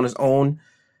had to go on his own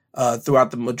throughout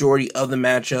the majority of the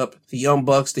matchup. The Young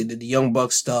Bucks, they did the Young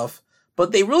Bucks stuff,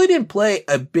 but they really didn't play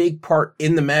a big part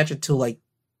in the match until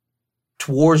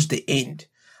towards the end.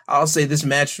 I'll say this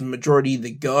match, the majority,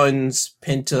 the Guns,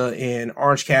 Penta, and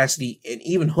Orange Cassidy, and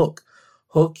even Hook.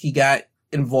 Hook, he got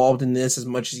involved in this as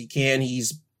much as he can.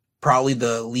 He's probably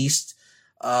the least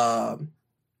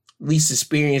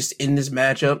experienced in this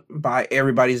matchup by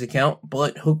everybody's account,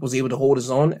 but Hook was able to hold his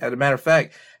own. As a matter of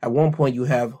fact, at one point you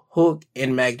have Hook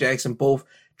and Mac Jackson both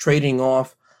trading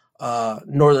off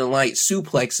Northern Light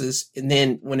suplexes, and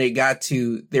then when they got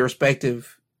to their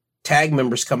respective tag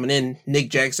members coming in, Nick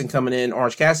Jackson coming in,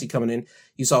 Orange Cassidy coming in,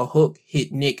 you saw Hook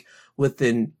hit Nick with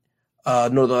an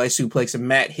Northern Light suplex, and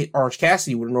Matt hit Orange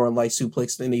Cassidy with a Northern Light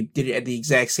suplex, and they did it at the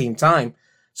exact same time.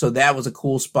 So that was a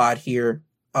cool spot here.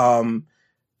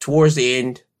 Towards the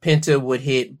end, Penta would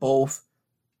hit both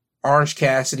Orange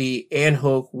Cassidy and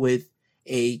Hook with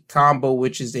a combo,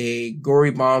 which is a Gory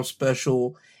Bomb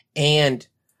special and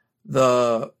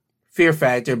the Fear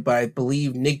Factor. But I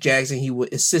believe Nick Jackson, he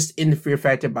would assist in the Fear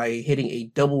Factor by hitting a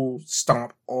double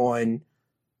stomp on,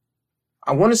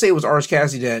 I want to say it was Orange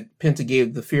Cassidy that Penta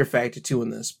gave the Fear Factor to in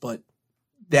this, but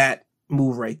that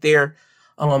move right there.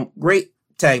 Great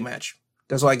tag match.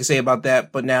 That's all I can say about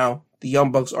that. But now, the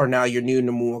Young Bucks are now your new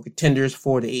number 1 contenders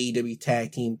for the AEW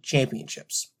Tag Team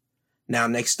Championships. Now,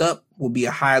 next up will be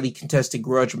a highly contested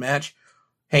grudge match.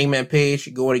 Hangman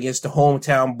Page going against the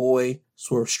hometown boy,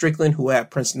 Swerve Strickland, who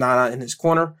had Prince Nana in his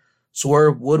corner.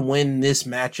 Swerve would win this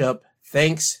matchup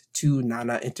thanks to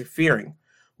Nana interfering.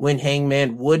 When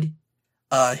Hangman would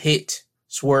hit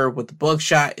Swerve with the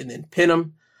buckshot and then pin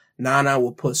him, Nana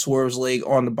would put Swerve's leg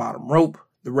on the bottom rope.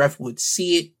 The ref would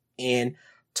see it and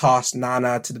toss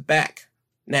Nana to the back.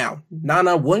 Now,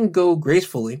 Nana wouldn't go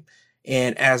gracefully,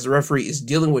 and as the referee is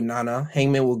dealing with Nana,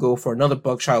 Hangman will go for another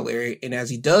buckshot lariat, and as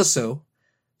he does so,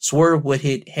 Swerve would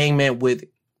hit Hangman with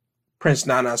Prince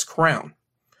Nana's crown.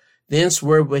 Then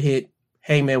Swerve would hit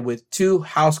Hangman with 2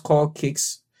 house call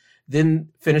kicks, then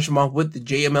finish him off with the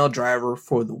JML driver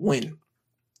for the win.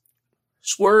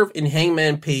 Swerve and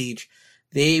Hangman Page,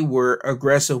 they were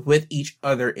aggressive with each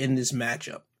other in this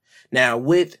matchup. Now,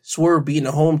 with Swerve being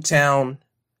the hometown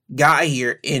guy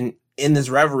here in this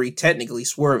rivalry, technically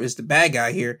Swerve is the bad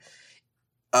guy here.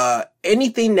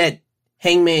 Anything that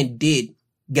Hangman did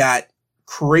got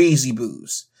crazy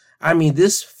boos. I mean,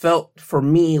 this felt for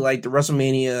me like the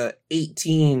WrestleMania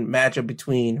 18 matchup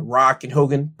between Rock and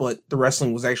Hogan, but the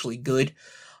wrestling was actually good.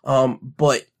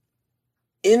 But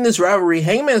in this rivalry,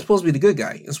 Hangman is supposed to be the good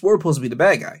guy, and Swerve is supposed to be the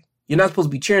bad guy. You're not supposed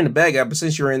to be cheering the bad guy, but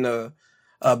since you're in the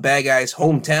bad guy's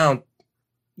hometown,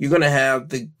 you're going to have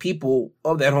the people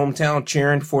of that hometown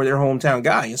cheering for their hometown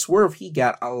guy. And Swerve, he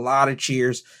got a lot of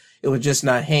cheers. It was just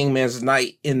not Hangman's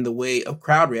night in the way of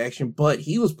crowd reaction, but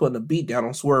he was putting a beat down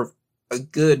on Swerve a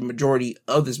good majority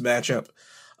of this matchup.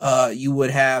 You would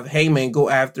have Hangman go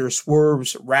after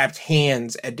Swerve's wrapped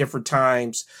hands at different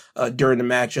times during the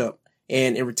matchup.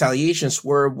 And in retaliation,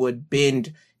 Swerve would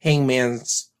bend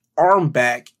Hangman's arm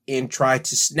back and try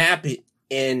to snap it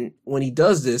And when he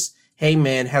does this,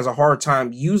 Hangman has a hard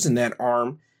time using that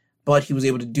arm, but he was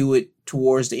able to do it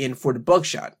towards the end for the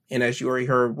buckshot. And as you already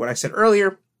heard what I said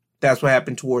earlier, that's what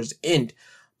happened towards the end.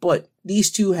 But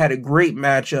these two had a great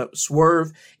matchup.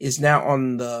 Swerve is now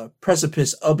on the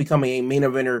precipice of becoming a main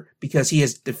eventer because he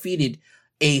has defeated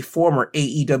a former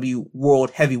AEW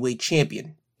World Heavyweight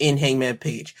Champion in Hangman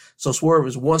Page. So Swerve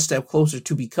is one step closer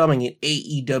to becoming an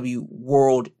AEW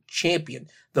World Champion,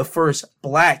 the first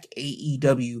black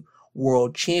AEW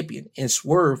World Champion. And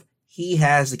Swerve, he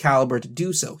has the caliber to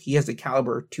do so. He has the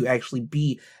caliber to actually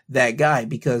be that guy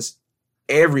because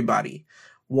everybody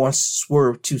wants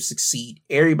Swerve to succeed.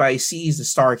 Everybody sees the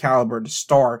star caliber, the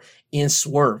star in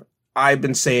Swerve. I've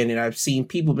been saying it. I've seen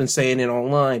people been saying it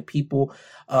online. People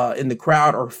in the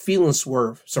crowd are feeling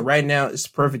Swerve. So right now it's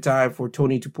the perfect time for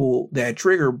Tony to pull that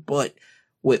trigger. But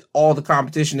with all the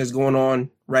competition that's going on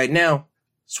right now,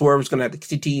 Swerve is going to have to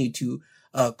continue to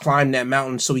climb that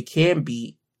mountain so he can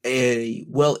be a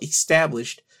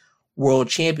well-established world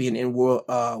champion and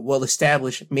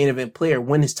well-established main event player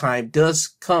when his time does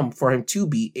come for him to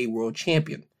be a world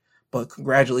champion. But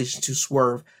congratulations to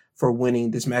Swerve for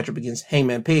winning this matchup against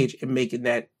Hangman Page and making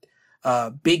that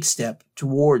big step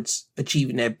towards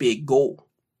achieving that big goal.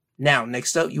 Now,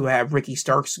 next up, you have Ricky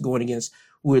Starks going against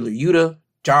Wheeler Yuta.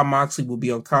 Jon Moxley will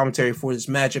be on commentary for this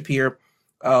matchup here.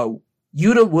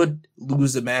 Yuta would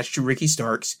lose the match to Ricky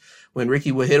Starks when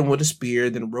Ricky would hit him with a spear,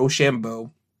 then a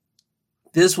Rochambeau.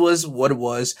 This was what it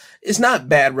was. It's not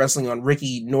bad wrestling on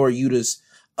Ricky nor Yuta's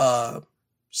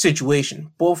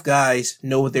situation. Both guys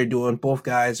know what they're doing. Both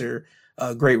guys are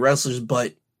great wrestlers,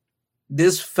 but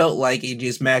this felt like a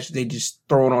just match they just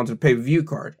thrown onto the pay-per-view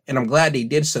card. And I'm glad they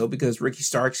did so because Ricky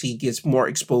Starks, he gets more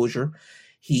exposure.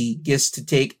 He gets to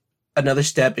take another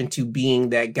step into being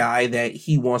that guy that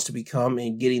he wants to become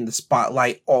and getting the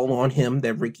spotlight all on him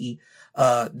that Ricky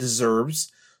deserves.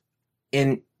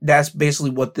 And that's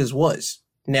basically what this was.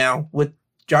 Now, with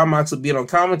Jon Moxley being on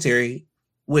commentary,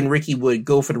 when Ricky would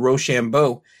go for the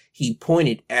Rochambeau, he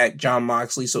pointed at Jon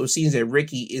Moxley. So it seems that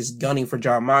Ricky is gunning for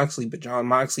Jon Moxley, but Jon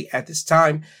Moxley at this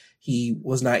time, he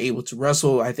was not able to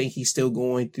wrestle. I think he's still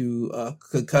going through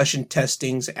concussion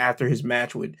testings after his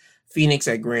match with Phoenix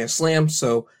at Grand Slam.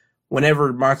 So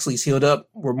whenever Moxley's healed up,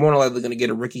 we're more likely going to get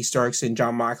a Ricky Starks and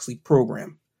Jon Moxley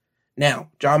program. Now,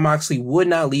 Jon Moxley would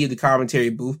not leave the commentary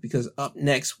booth because up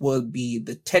next would be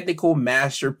the technical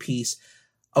masterpiece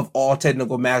of all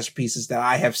technical masterpieces that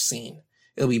I have seen.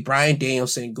 It'll be Bryan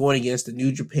Danielson going against the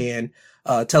New Japan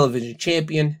television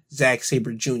champion, Zack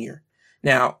Sabre Jr.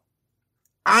 Now,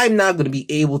 I'm not going to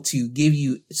be able to give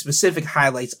you specific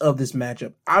highlights of this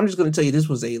matchup. I'm just going to tell you this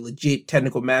was a legit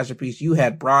technical masterpiece. You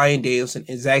had Bryan Danielson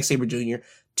and Zack Sabre Jr.,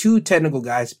 two technical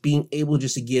guys being able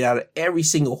just to get out of every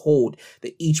single hold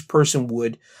that each person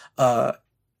would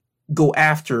go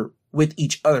after with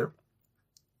each other.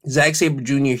 Zack Sabre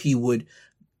Jr., he would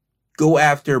go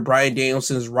after Bryan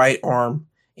Danielson's right arm,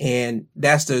 and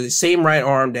that's the same right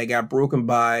arm that got broken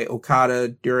by Okada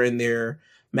during their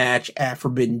match at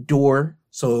Forbidden Door.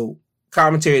 So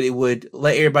commentary, they would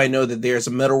let everybody know that there's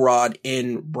a metal rod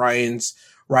in Bryan's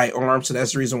right arm. So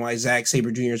that's the reason why Zack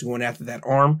Sabre Jr. is going after that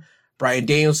arm. Bryan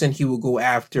Danielson, he would go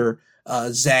after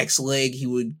Zack's leg. He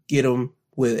would get him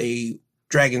with a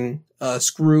dragon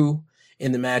screw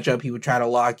in the matchup. He would try to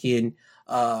lock in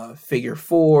figure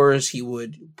fours. He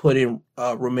would put in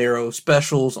Romero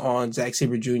specials on Zack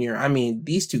Sabre Jr. I mean,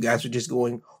 these two guys were just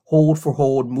going hold for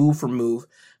hold, move for move.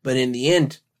 But in the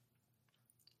end,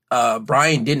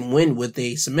 Bryan didn't win with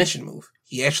a submission move.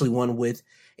 He actually won with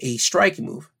a striking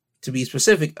move. To be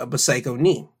specific, a Psycho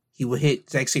knee. He would hit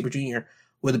Zack Sabre Jr.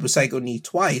 with a Psycho knee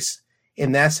twice,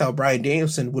 and that's how Bryan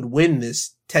Danielson would win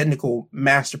this technical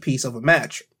masterpiece of a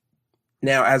match.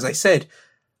 Now, as I said,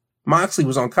 Moxley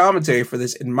was on commentary for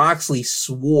this, and Moxley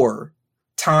swore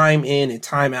time in and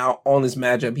time out on this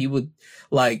matchup. He would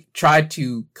try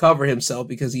to cover himself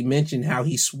because he mentioned how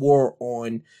he swore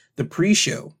on the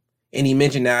pre-show, and he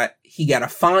mentioned that he got a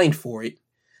fine for it.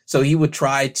 So he would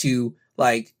try to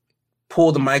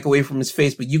pull the mic away from his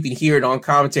face, but you can hear it on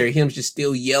commentary, him just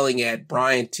still yelling at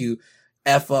Bryan to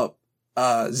F up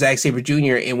Zack Sabre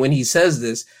Jr. And when he says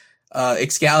this,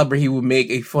 Excalibur, he would make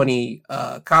a funny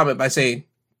comment by saying,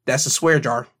 "That's a swear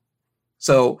jar."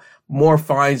 So more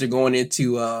fines are going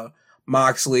into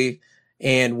Moxley.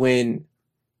 And when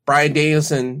Bryan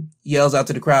Danielson yells out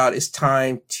to the crowd, it's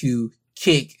time to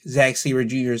kick Zack Sabre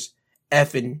Jr.'s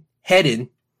effing head in,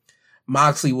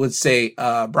 Moxley would say,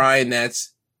 "Bryan,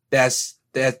 that's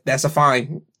a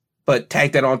fine, but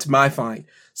tag that onto my fine."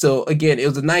 So again, it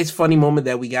was a nice, funny moment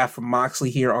that we got from Moxley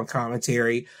here on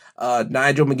commentary.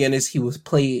 Nigel McGuinness, he was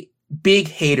playing big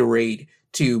haterade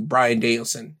to Bryan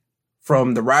Danielson.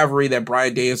 From the rivalry that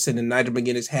Bryan Danielson and Nigel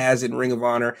McGuinness has in Ring of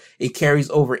Honor, it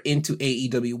carries over into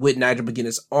AEW with Nigel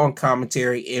McGuinness on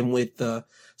commentary and with the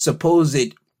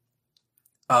supposed,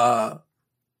 I'm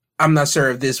not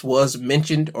sure if this was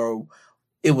mentioned or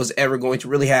it was ever going to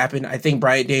really happen. I think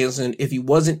Bryan Danielson, if he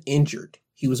wasn't injured,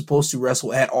 he was supposed to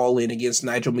wrestle at All In against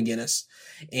Nigel McGuinness.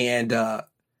 And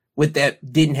with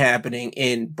that didn't happening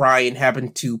and Bryan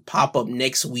happened to pop up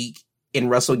next week and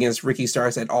wrestle against Ricky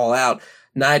Starks at All Out,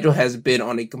 Nigel has been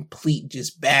on a complete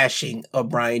just bashing of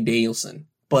Bryan Danielson.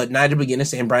 But Nigel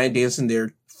McGuinness and Bryan Danielson,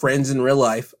 they're friends in real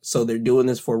life, so they're doing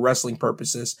this for wrestling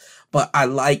purposes. But I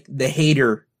like the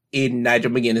hater in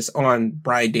Nigel McGuinness on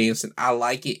Bryan Danielson. I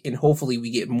like it, and hopefully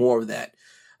we get more of that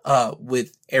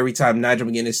with every time Nigel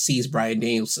McGuinness sees Bryan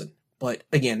Danielson. But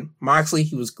again, Moxley,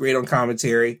 he was great on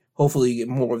commentary. Hopefully you get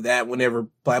more of that whenever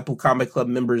Blackpool Combat Club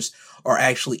members are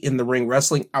actually in the ring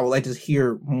wrestling. I would like to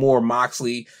hear more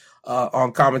Moxley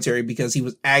on commentary because he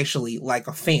was actually like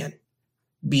a fan,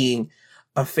 being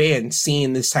a fan,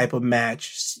 seeing this type of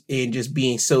match and just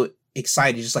being so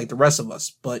excited, just like the rest of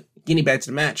us. But getting back to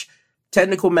the match,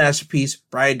 technical masterpiece,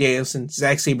 Bryan Danielson,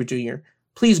 Zack Sabre Jr.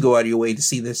 Please go out of your way to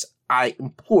see this. I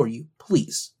implore you,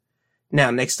 please. Now,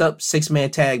 next up,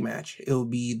 6-man tag match. It will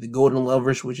be the Golden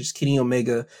Lovers, which is Kenny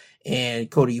Omega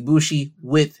and Kota Ibushi,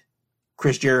 with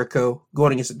Chris Jericho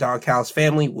going against the Don Callis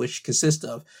family, which consists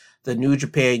of the New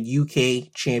Japan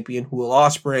UK champion Will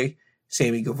Ospreay,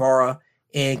 Sammy Guevara,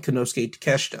 and Konosuke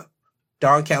Takeshita.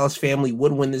 Don Callis family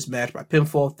would win this match by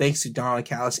pinfall thanks to Don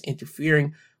Callis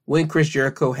interfering when Chris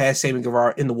Jericho had Sammy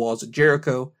Guevara in the walls of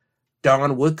Jericho.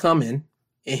 Don would come in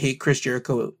and hit Chris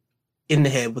Jericho in the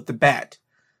head with the bat.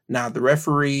 Now, the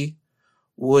referee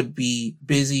would be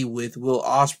busy with Will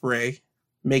Ospreay,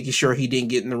 making sure he didn't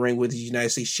get in the ring with his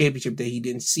United States Championship, that he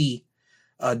didn't see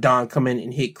Don come in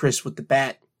and hit Chris with the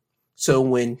bat. So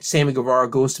when Sammy Guevara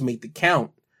goes to make the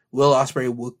count, Will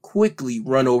Ospreay would quickly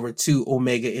run over to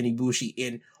Omega and Ibushi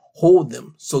and hold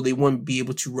them so they wouldn't be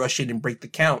able to rush in and break the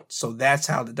count. So that's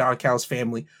how the Don Callis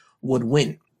family would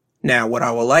win. Now, what I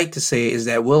would like to say is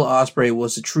that Will Ospreay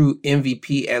was the true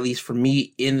MVP, at least for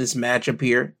me, in this matchup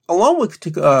here, along with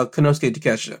Konosuke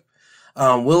Takeshita.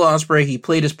 Will Ospreay, he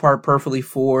played his part perfectly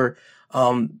for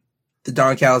the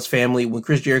Don Callis family. When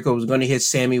Chris Jericho was going to hit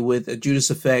Sammy with a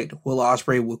Judas effect, Will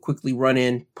Ospreay would quickly run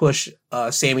in, push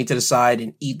Sammy to the side,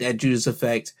 and eat that Judas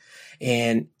effect.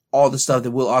 And all the stuff that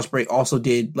Will Ospreay also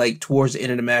did, like towards the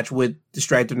end of the match with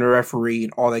distracting the referee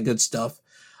and all that good stuff.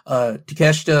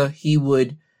 Takeshita, he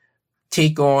would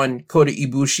take on Kota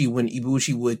Ibushi when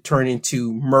Ibushi would turn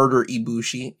into Murder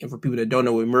Ibushi. And for people that don't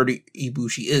know what Murder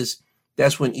Ibushi is,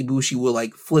 that's when Ibushi will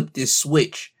like flip this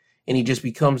switch and he just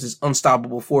becomes this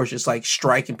unstoppable force, just like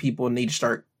striking people and they just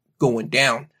start going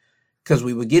down. Because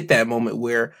we would get that moment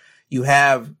where you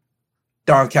have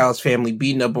Don Callis family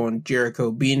beating up on Jericho,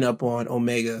 beating up on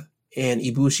Omega, and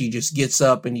Ibushi just gets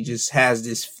up and he just has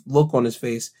this look on his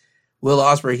face. Will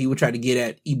Ospreay, he would try to get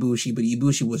at Ibushi, but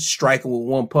Ibushi would strike him with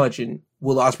one punch and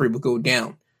Will Ospreay would go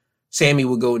down. Sammy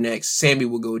would go next. Sammy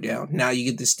would go down. Now you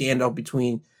get this standoff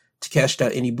between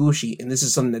Takeshita and Ibushi, and this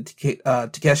is something that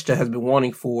Takeshita has been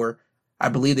wanting for, I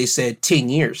believe they said, 10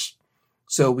 years.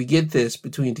 So we get this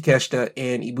between Takeshita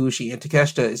and Ibushi, and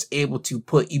Takeshita is able to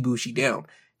put Ibushi down.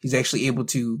 He's actually able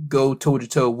to go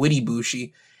toe-to-toe with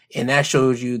Ibushi, and that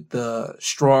shows you the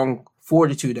strong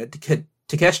fortitude that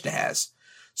Takeshita has.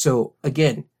 So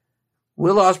again,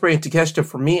 Will Ospreay and Takeshita,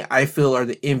 for me, I feel are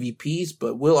the MVPs,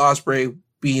 but Will Ospreay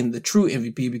being the true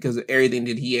MVP because of everything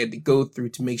that he had to go through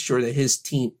to make sure that his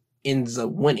team ends up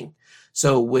winning.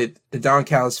 So with the Don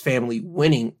Callis family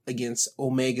winning against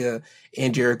Omega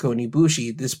and Jericho and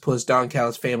Ibushi, this puts Don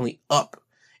Callis family up.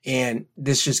 And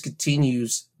this just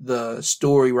continues the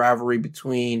story rivalry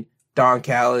between Don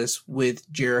Callis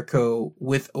with Jericho,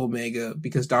 with Omega,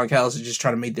 because Don Callis is just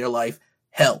trying to make their life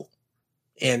hell.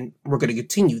 And we're going to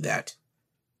continue that.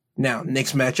 Now,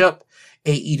 next matchup,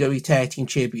 AEW Tag Team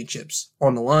Championships.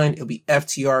 On the line, it'll be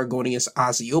FTR going against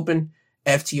Aussie Open.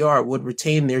 FTR would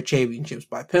retain their championships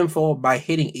by pinfall by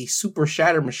hitting a Super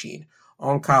Shatter Machine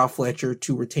on Kyle Fletcher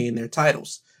to retain their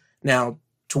titles. Now,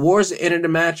 towards the end of the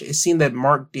match, it seemed that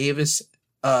Mark Davis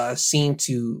seemed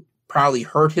to probably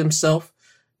hurt himself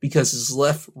because his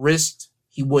left wrist,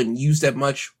 he wouldn't use that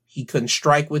much. He couldn't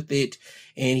strike with it,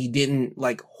 and he didn't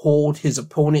like hold his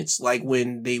opponents like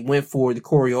when they went for the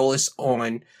Coriolis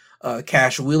on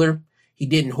Cash Wheeler. He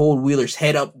didn't hold Wheeler's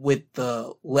head up with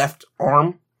the left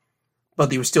arm, but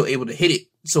they were still able to hit it.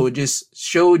 So it just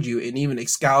showed you, and even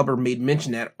Excalibur made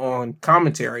mention that on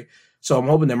commentary. So I'm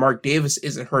hoping that Mark Davis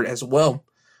isn't hurt as well.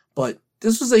 But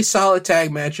this was a solid tag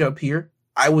matchup here.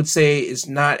 I would say it's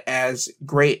not as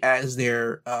great as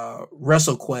their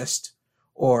WrestleQuest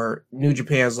or New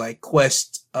Japan's like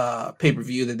Quest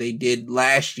pay-per-view that they did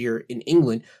last year in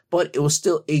England, but it was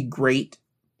still a great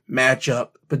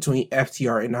matchup between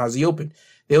FTR and Aussie Open.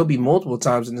 There will be multiple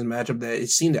times in this matchup that it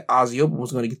seemed that Aussie Open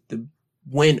was going to get the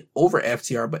win over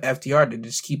FTR, but FTR did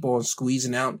just keep on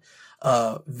squeezing out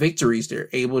victories. They're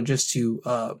able just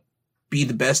to be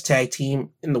the best tag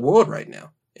team in the world right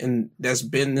now. And that's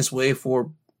been this way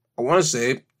for, I want to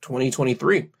say,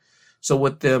 2023. So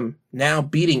with them now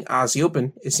beating Aussie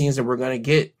Open, it seems that we're going to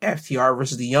get FTR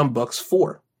versus the Young Bucks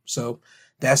 4. So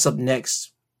that's up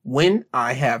next. When?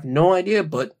 I have no idea,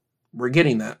 but we're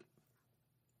getting that.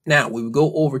 Now, we will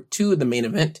go over to the main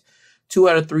event. 2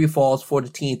 out of 3 falls for the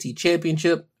TNT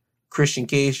Championship. Christian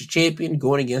Cage, the champion,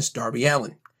 going against Darby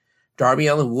Allin. Darby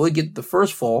Allin would get the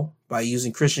first fall by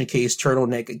using Christian Cage's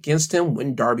turtleneck against him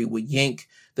when Darby would yank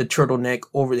the turtleneck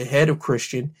over the head of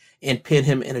Christian and pin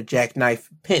him in a jackknife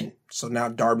pin. So now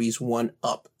Darby's 1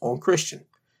 up on Christian.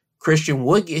 Christian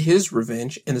would get his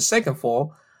revenge in the second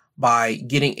fall by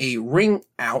getting a ring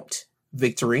out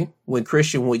victory when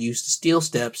Christian would use the steel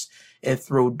steps and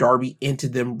throw Darby into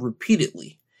them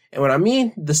repeatedly. And when I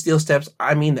mean the steel steps,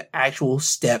 I mean the actual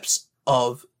steps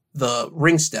of the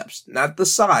ring steps, not the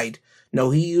side. No,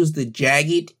 he used the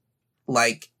jagged,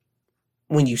 like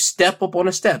when you step up on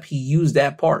a step, he used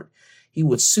that part. He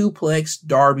would suplex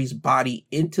Darby's body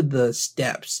into the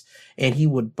steps and he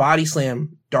would body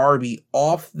slam Darby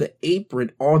off the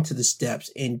apron onto the steps,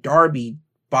 and Darby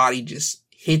body just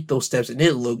hit those steps and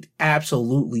it looked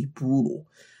absolutely brutal.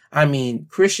 I mean,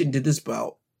 Christian did this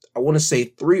about, I want to say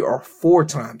 3 or 4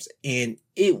 times, and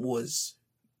it was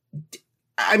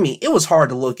hard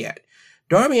to look at.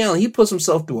 Darby Allin, he puts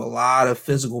himself through a lot of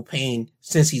physical pain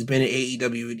since he's been in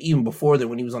AEW and even before that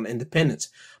when he was on Independence.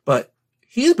 But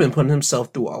he's been putting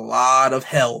himself through a lot of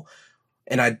hell,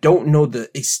 and I don't know the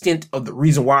extent of the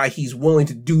reason why he's willing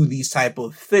to do these type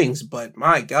of things, but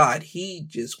my God, he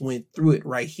just went through it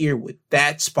right here with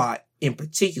that spot in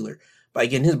particular by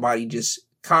getting his body just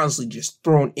constantly just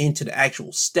thrown into the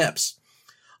actual steps.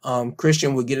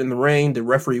 Christian would get in the ring, the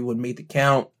referee would make the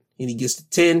count, and he gets to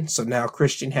 10, so now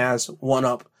Christian has 1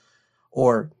 up,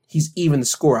 or he's even the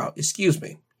score out,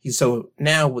 So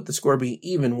now with the score being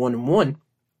even 1-1,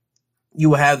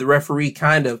 you will have the referee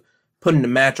kind of putting the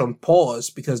match on pause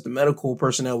because the medical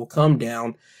personnel will come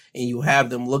down and you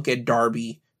have them look at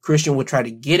Darby. Christian would try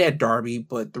to get at Darby,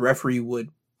 but the referee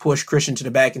would push Christian to the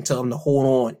back and tell him to hold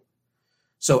on.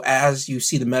 So as you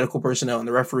see the medical personnel and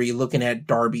the referee looking at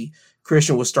Darby,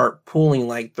 Christian will start pulling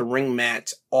like the ring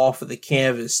mat off of the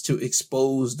canvas to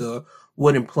expose the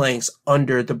wooden planks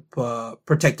under the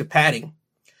protective padding.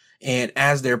 And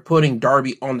as they're putting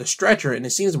Darby on the stretcher, and it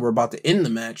seems that we're about to end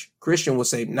the match, Christian will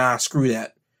say, nah, screw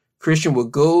that. Christian will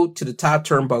go to the top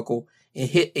turnbuckle and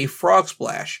hit a frog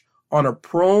splash on a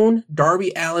prone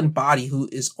Darby Allin body who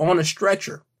is on a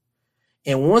stretcher.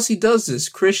 And once he does this,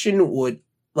 Christian would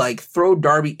like throw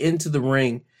Darby into the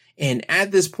ring. And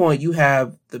at this point, you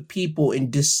have the people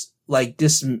in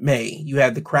dismay. You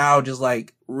have the crowd just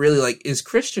like, really like, is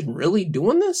Christian really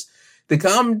doing this? The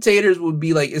commentators would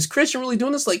be like, is Christian really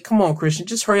doing this? Like, come on, Christian,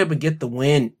 just hurry up and get the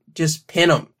win. Just pin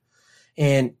him.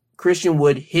 And Christian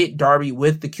would hit Darby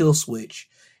with the kill switch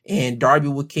and Darby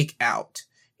would kick out.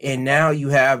 And now you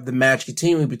have the match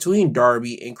continuing between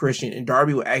Darby and Christian, and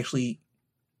Darby would actually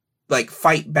like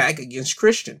fight back against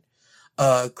Christian.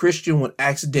 Christian would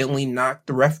accidentally knock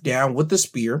the ref down with the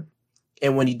spear.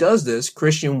 And when he does this,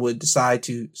 Christian would decide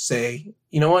to say,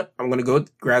 you know what? I'm going to go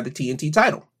grab the TNT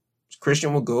title.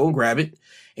 Christian will go and grab it.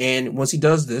 And once he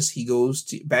does this, he goes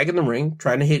back in the ring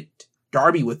trying to hit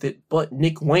Darby with it. But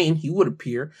Nick Wayne, he would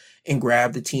appear and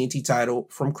grab the TNT title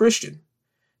from Christian.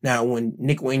 Now, when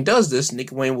Nick Wayne does this,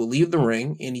 Nick Wayne will leave the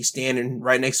ring and he's standing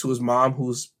right next to his mom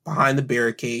who's behind the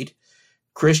barricade.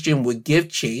 Christian would give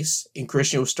chase and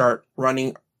Christian would start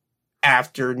running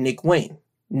after Nick Wayne.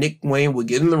 Nick Wayne would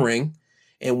get in the ring,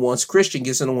 and once Christian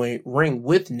gets in the ring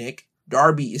with Nick,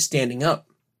 Darby is standing up.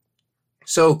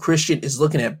 So Christian is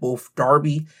looking at both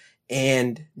Darby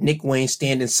and Nick Wayne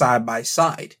standing side by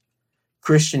side.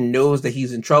 Christian knows that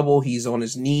he's in trouble. He's on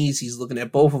his knees. He's looking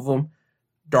at both of them.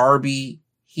 Darby,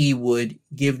 he would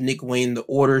give Nick Wayne the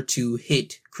order to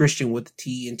hit Christian with the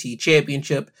TNT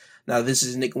Championship. Now, this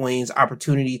is Nick Wayne's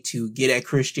opportunity to get at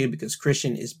Christian because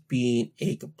Christian is being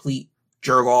a complete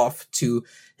jerk off to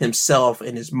himself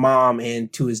and his mom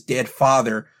and to his dead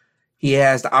father. He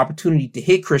has the opportunity to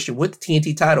hit Christian with the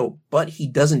TNT title, but he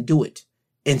doesn't do it.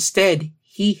 Instead,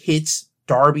 he hits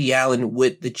Darby Allin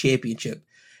with the championship.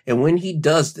 And when he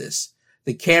does this,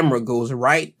 the camera goes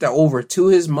right over to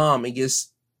his mom and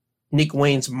gets Nick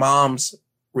Wayne's mom's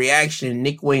reaction.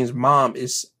 Nick Wayne's mom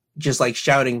is just like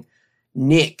shouting,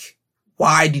 Nick,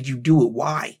 why did you do it?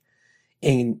 Why?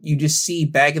 And you just see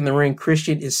back in the ring,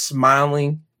 Christian is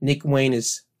smiling. Nick Wayne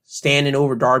is standing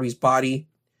over Darby's body.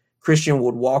 Christian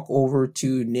would walk over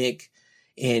to Nick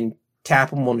and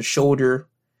tap him on the shoulder.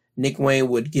 Nick Wayne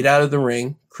would get out of the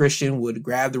ring. Christian would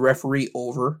grab the referee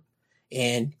over,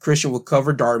 and Christian would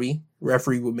cover Darby.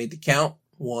 Referee would make the count.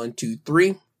 1, 2,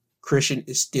 3. Christian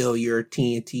is still your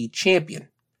TNT champion.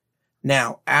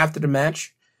 Now, after the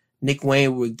match, Nick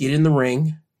Wayne would get in the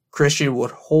ring. Christian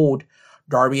would hold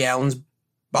Darby Allin's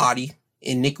body,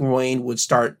 and Nick Wayne would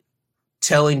start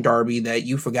telling Darby that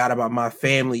you forgot about my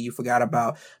family, you forgot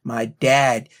about my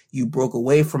dad, you broke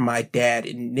away from my dad,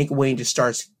 and Nick Wayne just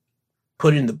starts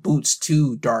putting the boots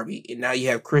to Darby, and now you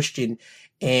have Christian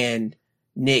and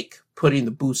Nick putting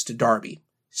the boots to Darby.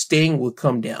 Sting would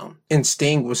come down, and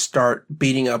Sting would start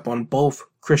beating up on both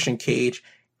Christian Cage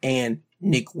and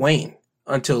Nick Wayne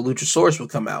until Luchasaurus would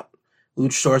come out.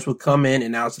 Luchasaurus would come in,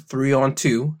 and now it's a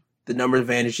 3-on-2. The number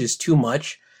advantage is too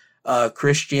much.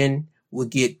 Christian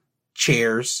would get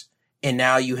chairs, and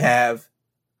now you have,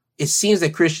 it seems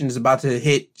that Christian is about to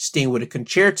hit Sting with a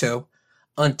concerto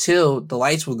until the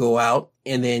lights would go out,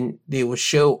 and then they would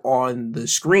show on the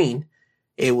screen,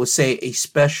 it would say a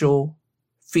special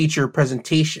feature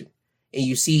presentation, and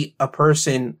you see a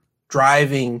person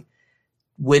driving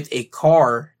with a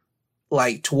car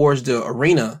like towards the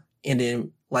arena, and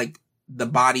then like the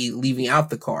body leaving out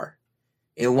the car.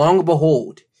 And long and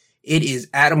behold, it is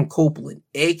Adam Copeland,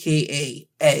 aka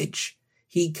Edge.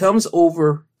 He comes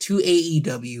over to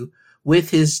AEW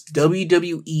with his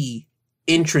WWE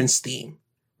entrance theme,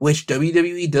 which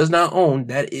WWE does not own.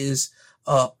 That is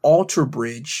Alter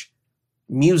Bridge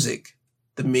music.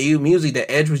 The music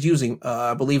that Edge was using,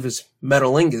 I believe, is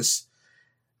Metalingus.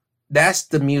 That's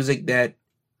the music that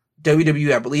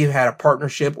WWE, I believe, had a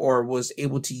partnership or was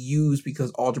able to use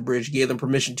because Alter Bridge gave them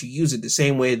permission to use it, the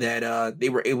same way that they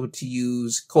were able to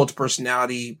use Cult of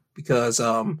Personality because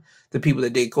the people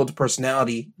that did Cult of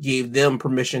Personality gave them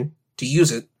permission to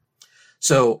use it.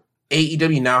 So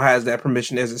AEW now has that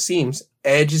permission as it seems.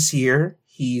 Edge is here.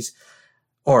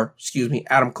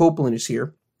 Adam Copeland is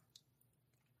here.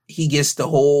 He gets the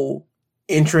whole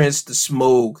entrance, the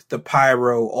smoke, the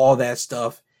pyro, all that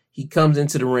stuff. He comes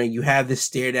into the ring. You have this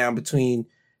stare down between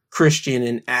Christian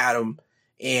and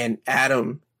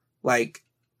Adam like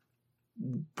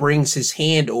brings his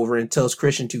hand over and tells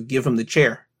Christian to give him the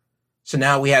chair. So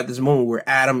now we have this moment where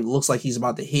Adam looks like he's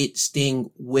about to hit Sting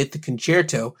with the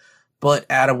concerto, but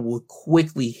Adam would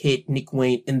quickly hit Nick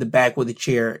Wayne in the back with a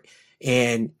chair,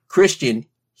 and Christian,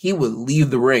 he would leave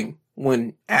the ring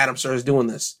when Adam starts doing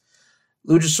this.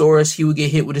 Luchasaurus, he would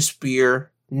get hit with a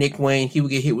spear. Nick Wayne, he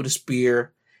would get hit with a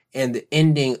spear. And the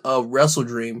ending of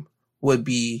WrestleDream would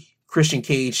be Christian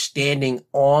Cage standing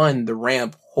on the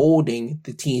ramp holding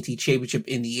the TNT Championship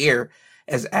in the air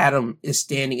as Adam is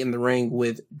standing in the ring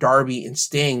with Darby and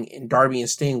Sting, and Darby and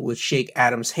Sting would shake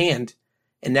Adam's hand,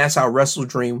 and that's how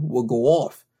WrestleDream will go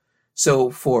off. So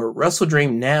for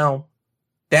WrestleDream now,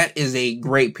 that is a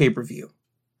great pay-per-view.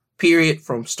 Period.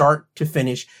 From start to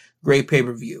finish, great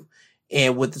pay-per-view.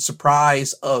 And with the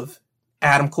surprise of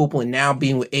Adam Copeland now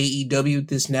being with AEW,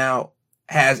 this now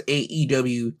has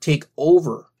AEW take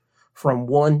over from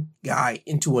one guy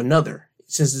into another.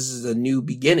 Since this is a new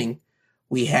beginning,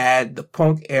 we had the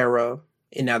Punk era,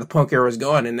 and now the Punk era is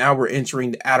gone, and now we're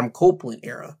entering the Adam Copeland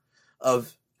era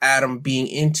of Adam being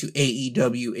into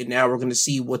AEW, and now we're going to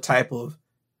see what type of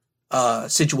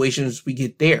situations we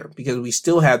get there, because we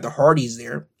still have the Hardys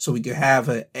there, so we could have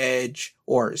an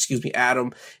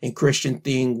Adam and Christian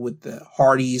thing with the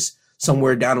Hardys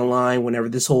somewhere down the line whenever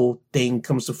this whole thing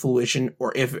comes to fruition,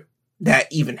 or if that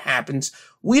even happens.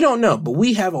 We don't know, but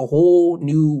we have a whole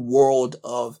new world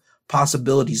of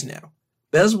possibilities now.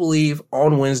 Best believe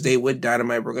on Wednesday with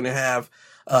Dynamite, we're going to have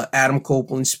Adam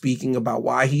Copeland speaking about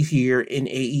why he's here in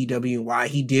AEW and why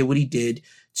he did what he did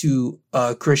to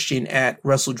Christian at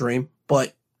WrestleDream.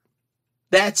 But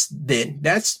that's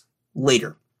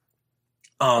later.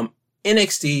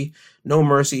 NXT, No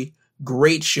Mercy,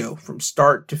 great show from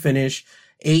start to finish.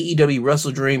 AEW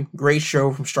WrestleDream, great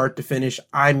show from start to finish.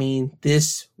 I mean,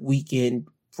 this weekend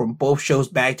from both shows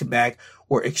back to back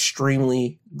were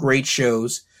extremely great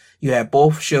shows. You had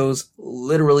both shows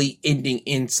literally ending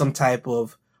in some type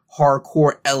of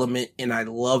hardcore element, and I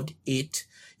loved it.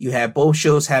 You had both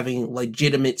shows having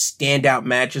legitimate standout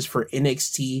matches for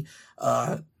NXT.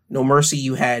 No Mercy,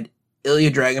 you had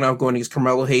Ilya Dragunov going against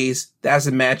Carmelo Hayes. That's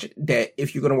a match that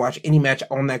if you're going to watch any match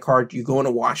on that card, you're going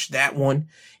to watch that one.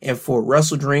 And for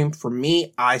WrestleDream, for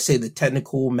me, I say the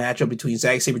technical matchup between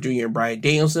Zack Sabre Jr. and Bryan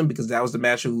Danielson, because that was the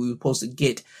match that we were supposed to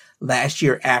get last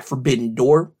year at Forbidden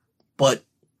Door. But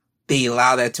they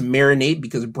allowed that to marinate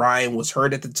because Bryan was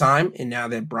hurt at the time. And now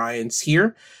that Bryan's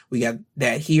here, we got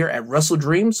that here at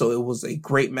WrestleDream. So it was a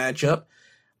great matchup.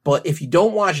 But if you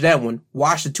don't watch that one,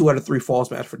 watch the 2 out of 3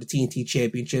 falls match for the TNT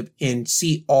Championship and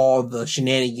see all the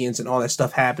shenanigans and all that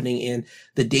stuff happening in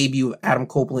the debut of Adam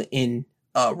Copeland in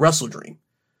WrestleDream.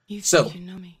 So,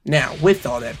 now, with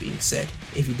all that being said,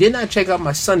 if you did not check out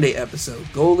my Sunday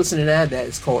episode, go listen to that. That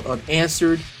is called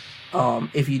Unanswered.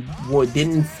 If you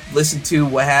didn't listen to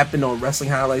what happened on Wrestling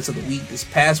Highlights of the Week this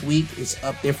past week, it's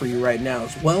up there for you right now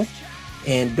as well.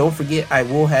 And don't forget, I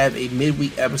will have a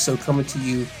midweek episode coming to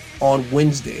you on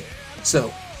Wednesday.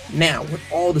 So now, with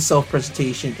all the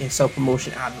self-presentation and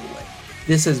self-promotion out of the way,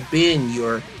 this has been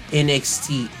your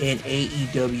NXT and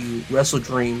AEW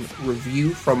WrestleDream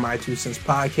review from my 2 Cents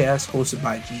podcast, hosted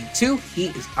by G2. He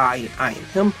is I and I am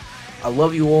him. I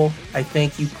love you all. I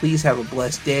thank you. Please have a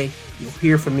blessed day. You'll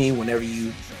hear from me whenever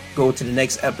you go to the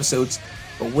next episodes.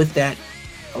 But with that,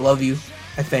 I love you.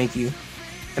 I thank you.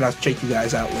 And I'll check you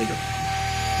guys out later.